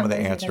lazy. Some I'm of the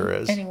lazier answer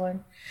than is.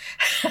 anyone.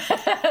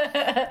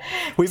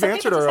 We've Some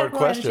answered people just our have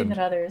more energy question. than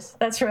others.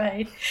 That's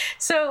right.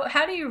 So,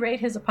 how do you rate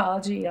his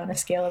apology on a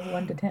scale of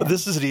 1 to 10?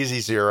 This is an easy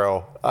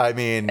 0. I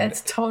mean,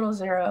 It's total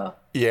 0.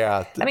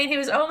 yeah. I mean, he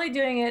was only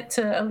doing it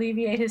to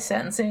alleviate his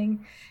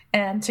sentencing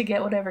and to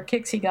get whatever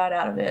kicks he got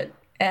out of it,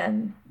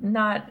 and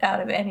not out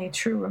of any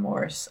true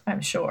remorse,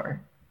 I'm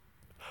sure.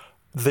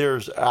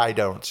 I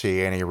don't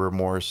see any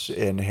remorse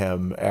in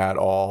him at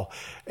all.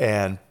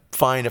 And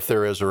fine if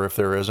there is or if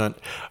there isn't.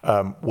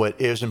 What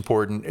is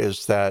important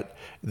is that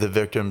the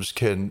victims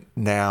can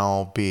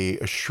now be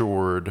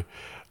assured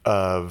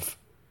of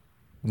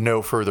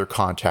no further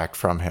contact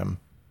from him.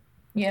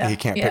 Yeah. He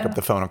can't pick up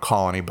the phone and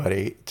call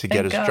anybody to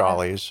get his God.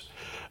 jollies.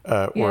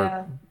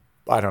 Or,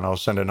 I don't know,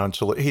 send an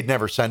unsolicited. He'd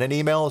never sent an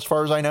email as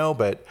far as I know,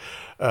 but,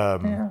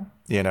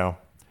 you know,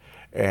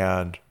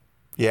 and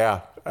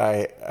yeah,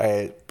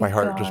 my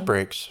heart just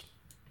breaks.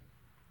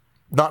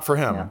 Not for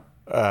him.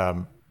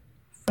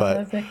 For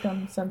the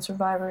victims and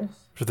survivors.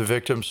 For the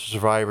victims,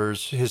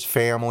 survivors, his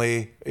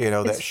family,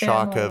 that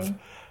shock of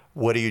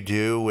what do you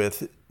do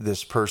with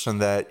this person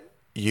that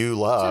you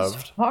loved?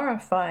 Just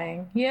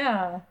horrifying.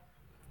 Yeah.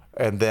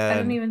 And then I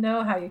didn't even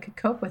know how you could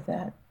cope with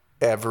that.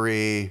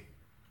 Every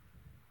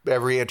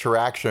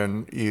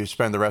interaction you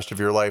spend the rest of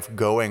your life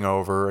going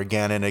over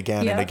again and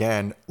again and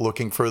again,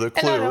 looking for the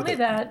clue. And not only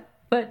that,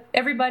 but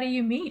everybody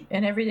you meet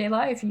in everyday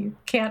life, you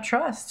can't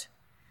trust.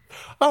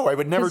 Oh, I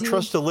would never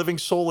trust a living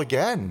soul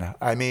again.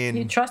 I mean...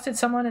 You trusted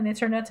someone and they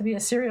turned out to be a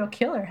serial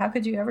killer. How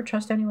could you ever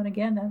trust anyone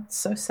again? That's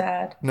so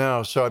sad.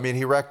 No, so I mean,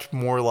 he wrecked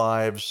more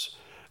lives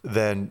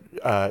than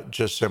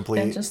just simply...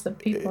 Than just the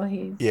people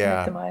he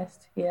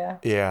victimized. Yeah.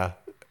 Yeah.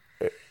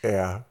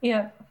 Yeah.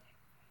 Yeah.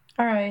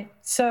 All right.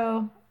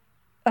 So,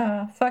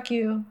 fuck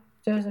you,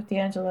 Joseph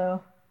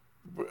DeAngelo.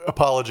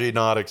 Apology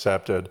not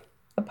accepted.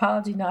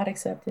 Apology not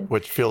accepted.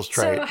 Which feels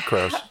trite,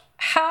 gross.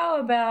 How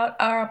about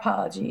our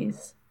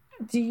apologies?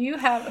 Do you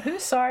have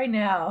who's sorry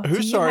now?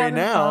 Who's sorry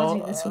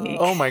now? This week?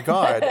 Oh my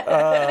God!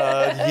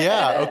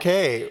 Yeah.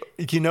 Okay.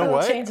 You know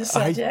what? Change the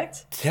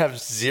subject. I have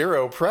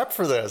zero prep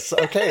for this.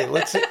 Okay.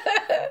 Let's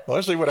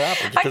see what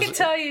happens. I can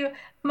tell you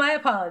my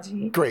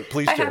apology. Great.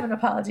 Please do. I have an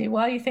apology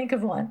while you think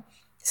of one.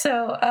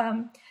 So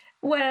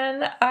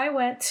when I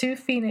went to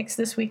Phoenix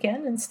this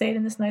weekend and stayed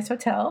in this nice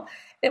hotel,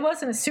 it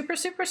wasn't a super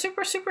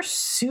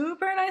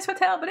nice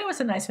hotel, but it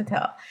was a nice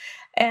hotel,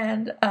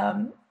 and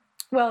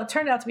well, it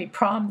turned out to be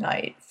prom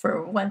night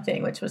for one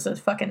thing, which was a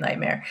fucking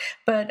nightmare.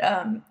 But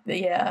I mean,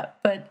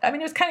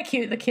 it was kind of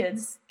cute. The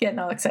kids getting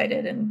all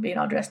excited and being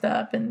all dressed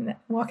up and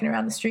walking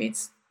around the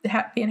streets,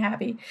 being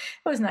happy.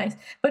 It was nice,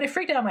 but it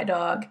freaked out my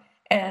dog.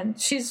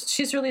 And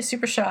she's really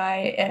super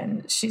shy,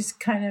 and she's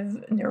kind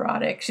of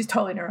neurotic. She's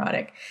totally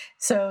neurotic.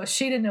 So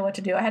she didn't know what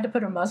to do. I had to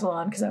put her muzzle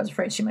on because I was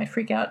afraid she might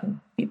freak out and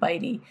be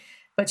bitey.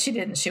 But she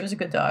didn't. She was a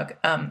good dog.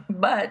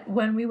 But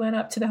when we went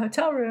up to the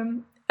hotel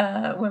room,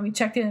 when we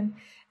checked in,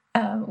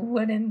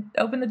 went in,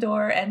 opened the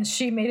door, and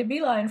she made a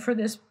beeline for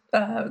this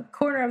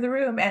corner of the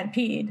room and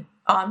peed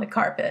on the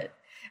carpet.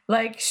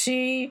 Like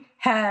she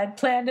had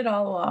planned it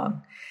all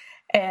along.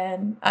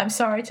 And I'm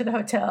sorry to the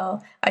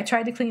hotel. I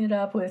tried to clean it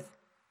up with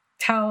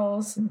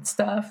towels and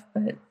stuff,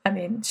 but I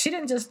mean, she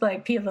didn't just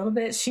like pee a little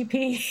bit, she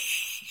peed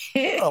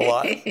a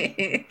lot.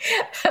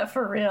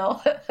 For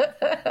real.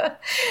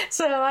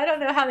 So I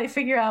don't know how they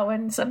figure out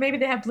when, so maybe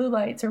they have blue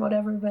lights or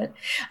whatever, but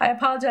I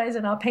apologize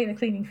and I'll pay the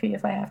cleaning fee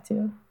if I have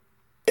to.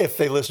 If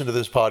they listen to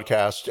this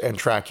podcast and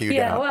track you down.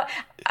 Yeah, well,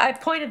 I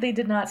pointedly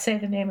did not say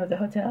the name of the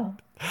hotel.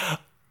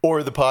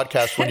 Or the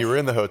podcast when you were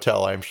in the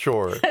hotel, I'm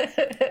sure.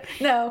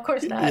 No, of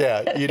course not.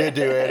 Yeah, you didn't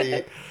do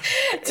any.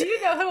 Do you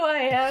know who I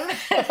am?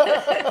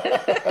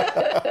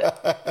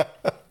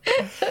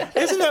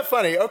 Isn't that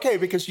funny? Okay,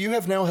 because you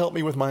have now helped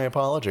me with my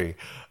apology.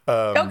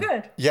 Oh,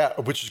 good. Yeah,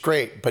 which is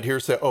great. But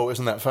here's the,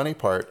 isn't that funny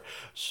part?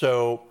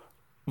 So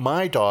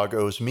my dog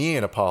owes me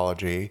an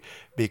apology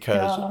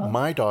because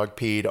my dog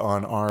peed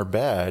on our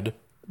bed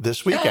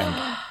this weekend.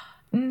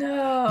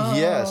 No.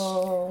 Yes.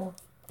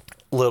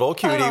 Little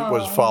cutie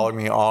was following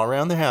me all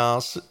around the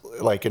house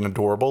like an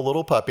adorable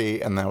little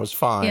puppy, and that was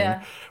fine.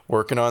 Yeah.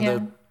 Working on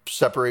the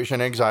separation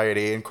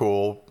anxiety, and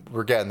cool.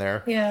 We're getting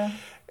there. Yeah.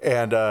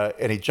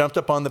 And he jumped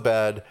up on the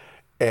bed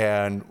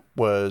and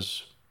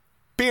was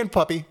being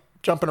puppy,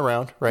 jumping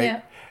around, right?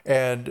 Yeah.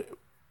 And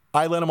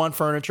I let him on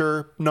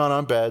furniture, not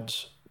on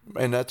beds.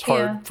 And that's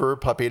hard for a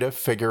puppy to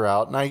figure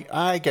out. And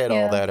I get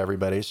all that,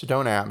 everybody, so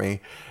don't at me.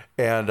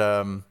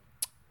 And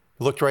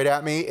looked right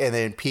at me and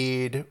then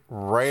peed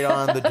right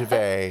on the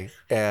duvet.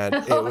 And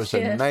it was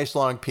a nice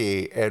long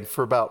pee. And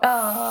for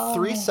about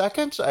 3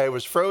 seconds, I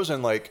was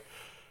frozen like,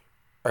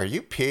 are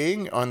you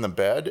peeing on the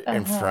bed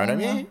in front of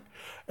me?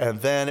 And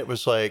then it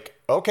was like,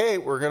 okay,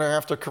 we're going to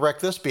have to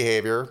correct this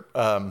behavior.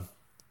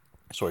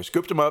 So I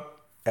scooped him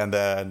up, and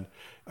then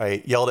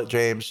I yelled at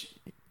James,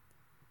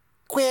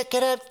 quick,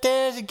 get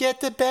upstairs and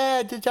get the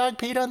bed. The dog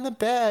peed on the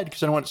bed.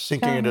 Because I don't want it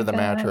sinking into the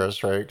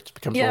mattress, right? It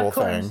becomes a whole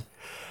thing.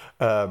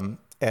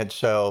 And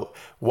so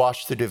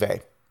washed the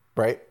duvet,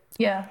 right?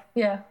 Yeah,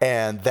 yeah.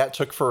 And that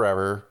took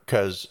forever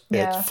because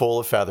it's full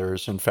of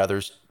feathers, and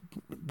feathers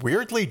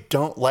weirdly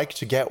don't like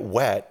to get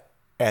wet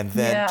and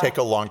then take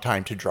a long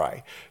time to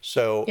dry.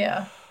 So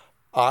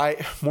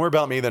more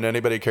about me than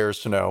anybody cares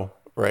to know,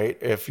 right?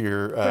 If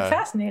you're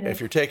fascinated. If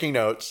you're taking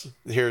notes,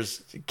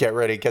 get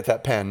ready, get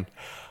that pen.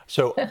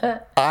 So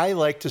I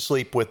like to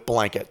sleep with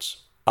blankets.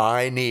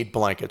 I need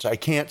blankets. I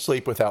can't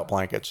sleep without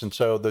blankets. And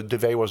so the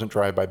duvet wasn't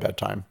dry by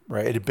bedtime,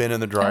 right? It had been in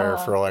the dryer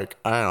for like,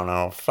 I don't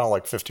know, felt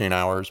like 15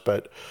 hours,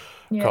 but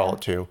call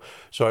it 2.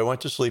 So I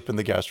went to sleep in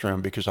the guest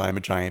room because I'm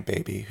a giant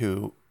baby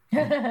who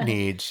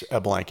needs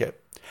a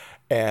blanket.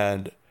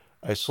 And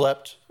I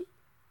slept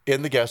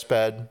in the guest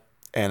bed,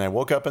 and I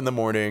woke up in the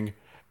morning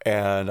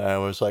and I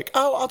was like,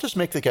 oh, I'll just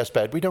make the guest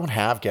bed. We don't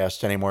have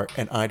guests anymore.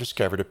 And I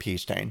discovered a pee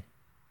stain.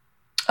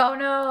 Oh,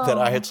 no. That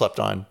I had slept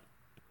on.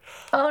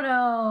 Oh,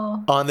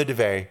 no. On the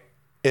duvet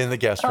in the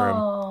guest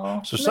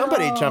room. So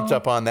somebody jumped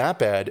up on that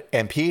bed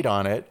and peed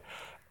on it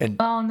and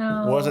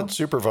wasn't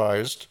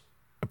supervised,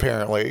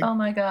 apparently. Oh,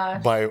 my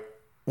gosh. By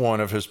one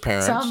of his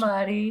parents.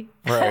 Somebody.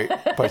 Right.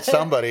 By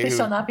somebody who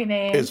shall not be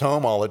named. Is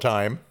home all the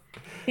time.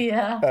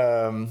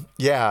 Yeah.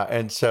 Yeah.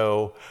 And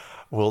so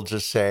we'll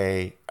just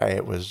say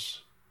it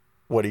was,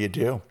 what do you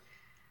do?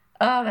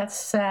 Oh, that's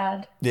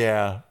sad.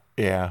 Yeah.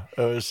 Yeah.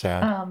 It was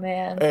sad. Oh,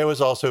 man. It was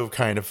also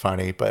kind of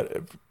funny,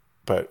 but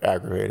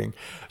aggravating.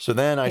 So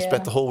then I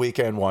spent the whole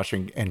weekend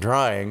washing and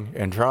drying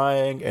and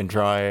drying and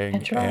drying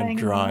and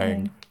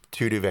drying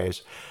 2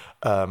 duvets.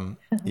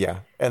 Yeah.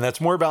 And that's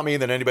more about me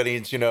than anybody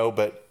needs to know,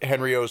 but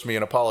Henry owes me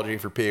an apology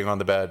for peeing on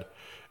the bed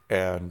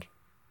and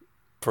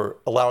for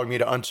allowing me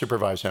to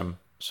unsupervise him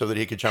so that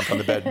he could jump on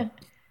the bed and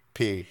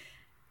pee.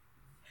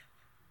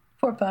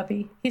 Poor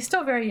puppy. He's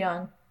still very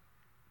young.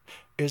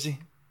 Is he?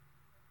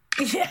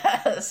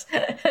 Yes.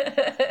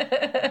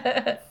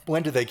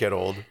 When did they get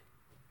old?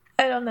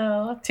 I don't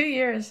know. 2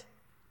 years.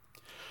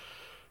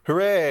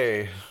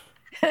 Hooray.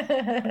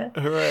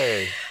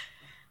 Hooray.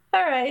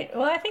 All right.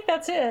 Well, I think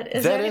that's it.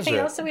 Is there anything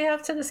else that we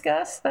have to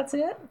discuss? That's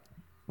it?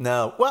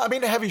 No. Well, I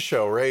mean, a heavy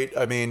show, right?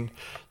 I mean,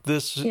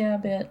 this a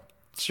bit.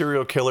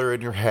 Serial killer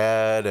in your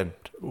head and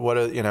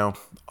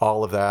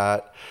all of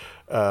that.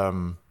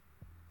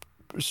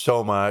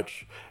 So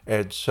much.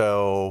 And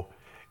so,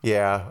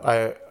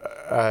 yeah,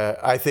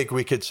 I think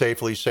we could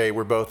safely say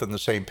we're both on the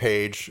same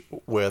page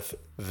with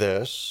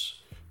this.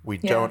 We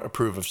don't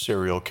approve of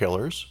serial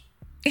killers.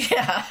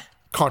 Yeah.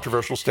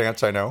 Controversial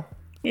stance, I know.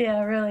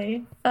 Yeah,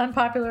 really.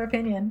 Unpopular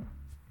opinion.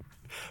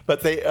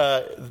 But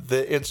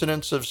the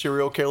incidence of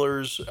serial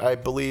killers, I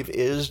believe,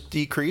 is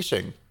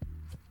decreasing.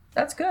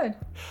 That's good.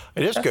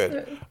 It is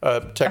good.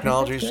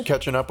 Technology's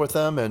catching up with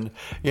them, and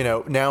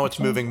now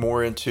it's moving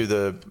more into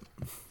the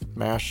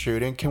mass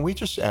shooting. Can we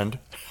just end?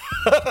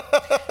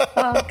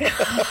 Oh,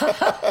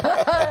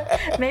 God.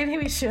 Maybe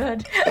we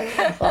should.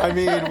 I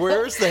mean,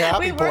 where's the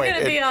happy point? We were going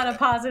to be on a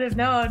positive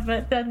note,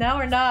 but now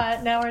we're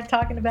not. Now we're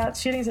talking about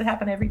shootings that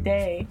happen every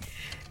day.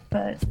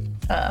 But,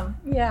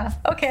 yeah.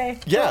 Okay.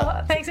 Yeah.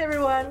 Well, thanks,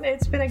 everyone.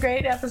 It's been a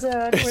great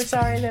episode. We're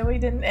sorry that we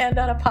didn't end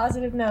on a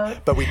positive note.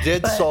 But we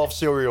did solve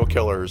serial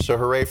killers, so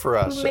hooray for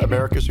us.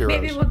 America's heroes.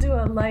 Maybe we'll do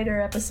a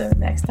lighter episode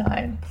next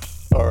time.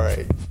 All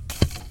right.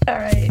 All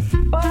right.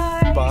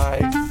 Bye.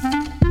 Bye.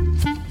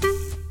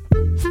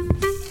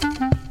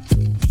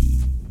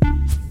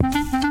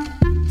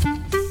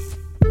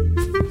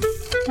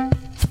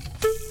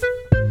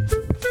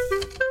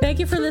 Thank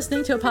you for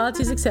listening to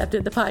Apologies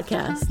Accepted, the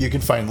podcast. You can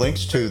find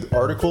links to the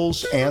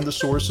articles and the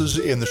sources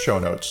in the show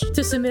notes.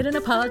 To submit an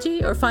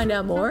apology or find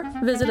out more,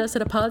 visit us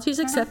at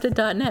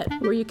apologiesaccepted.net,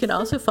 where you can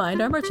also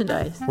find our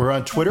merchandise. We're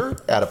on Twitter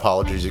at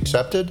Apologies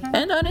Accepted.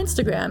 And on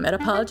Instagram at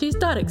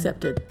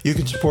apologies.accepted. You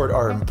can support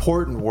our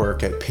important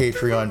work at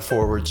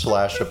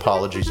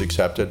Patreon.com/Apologies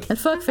Accepted. And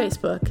fuck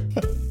Facebook.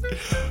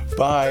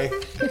 Bye.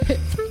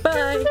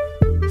 Bye.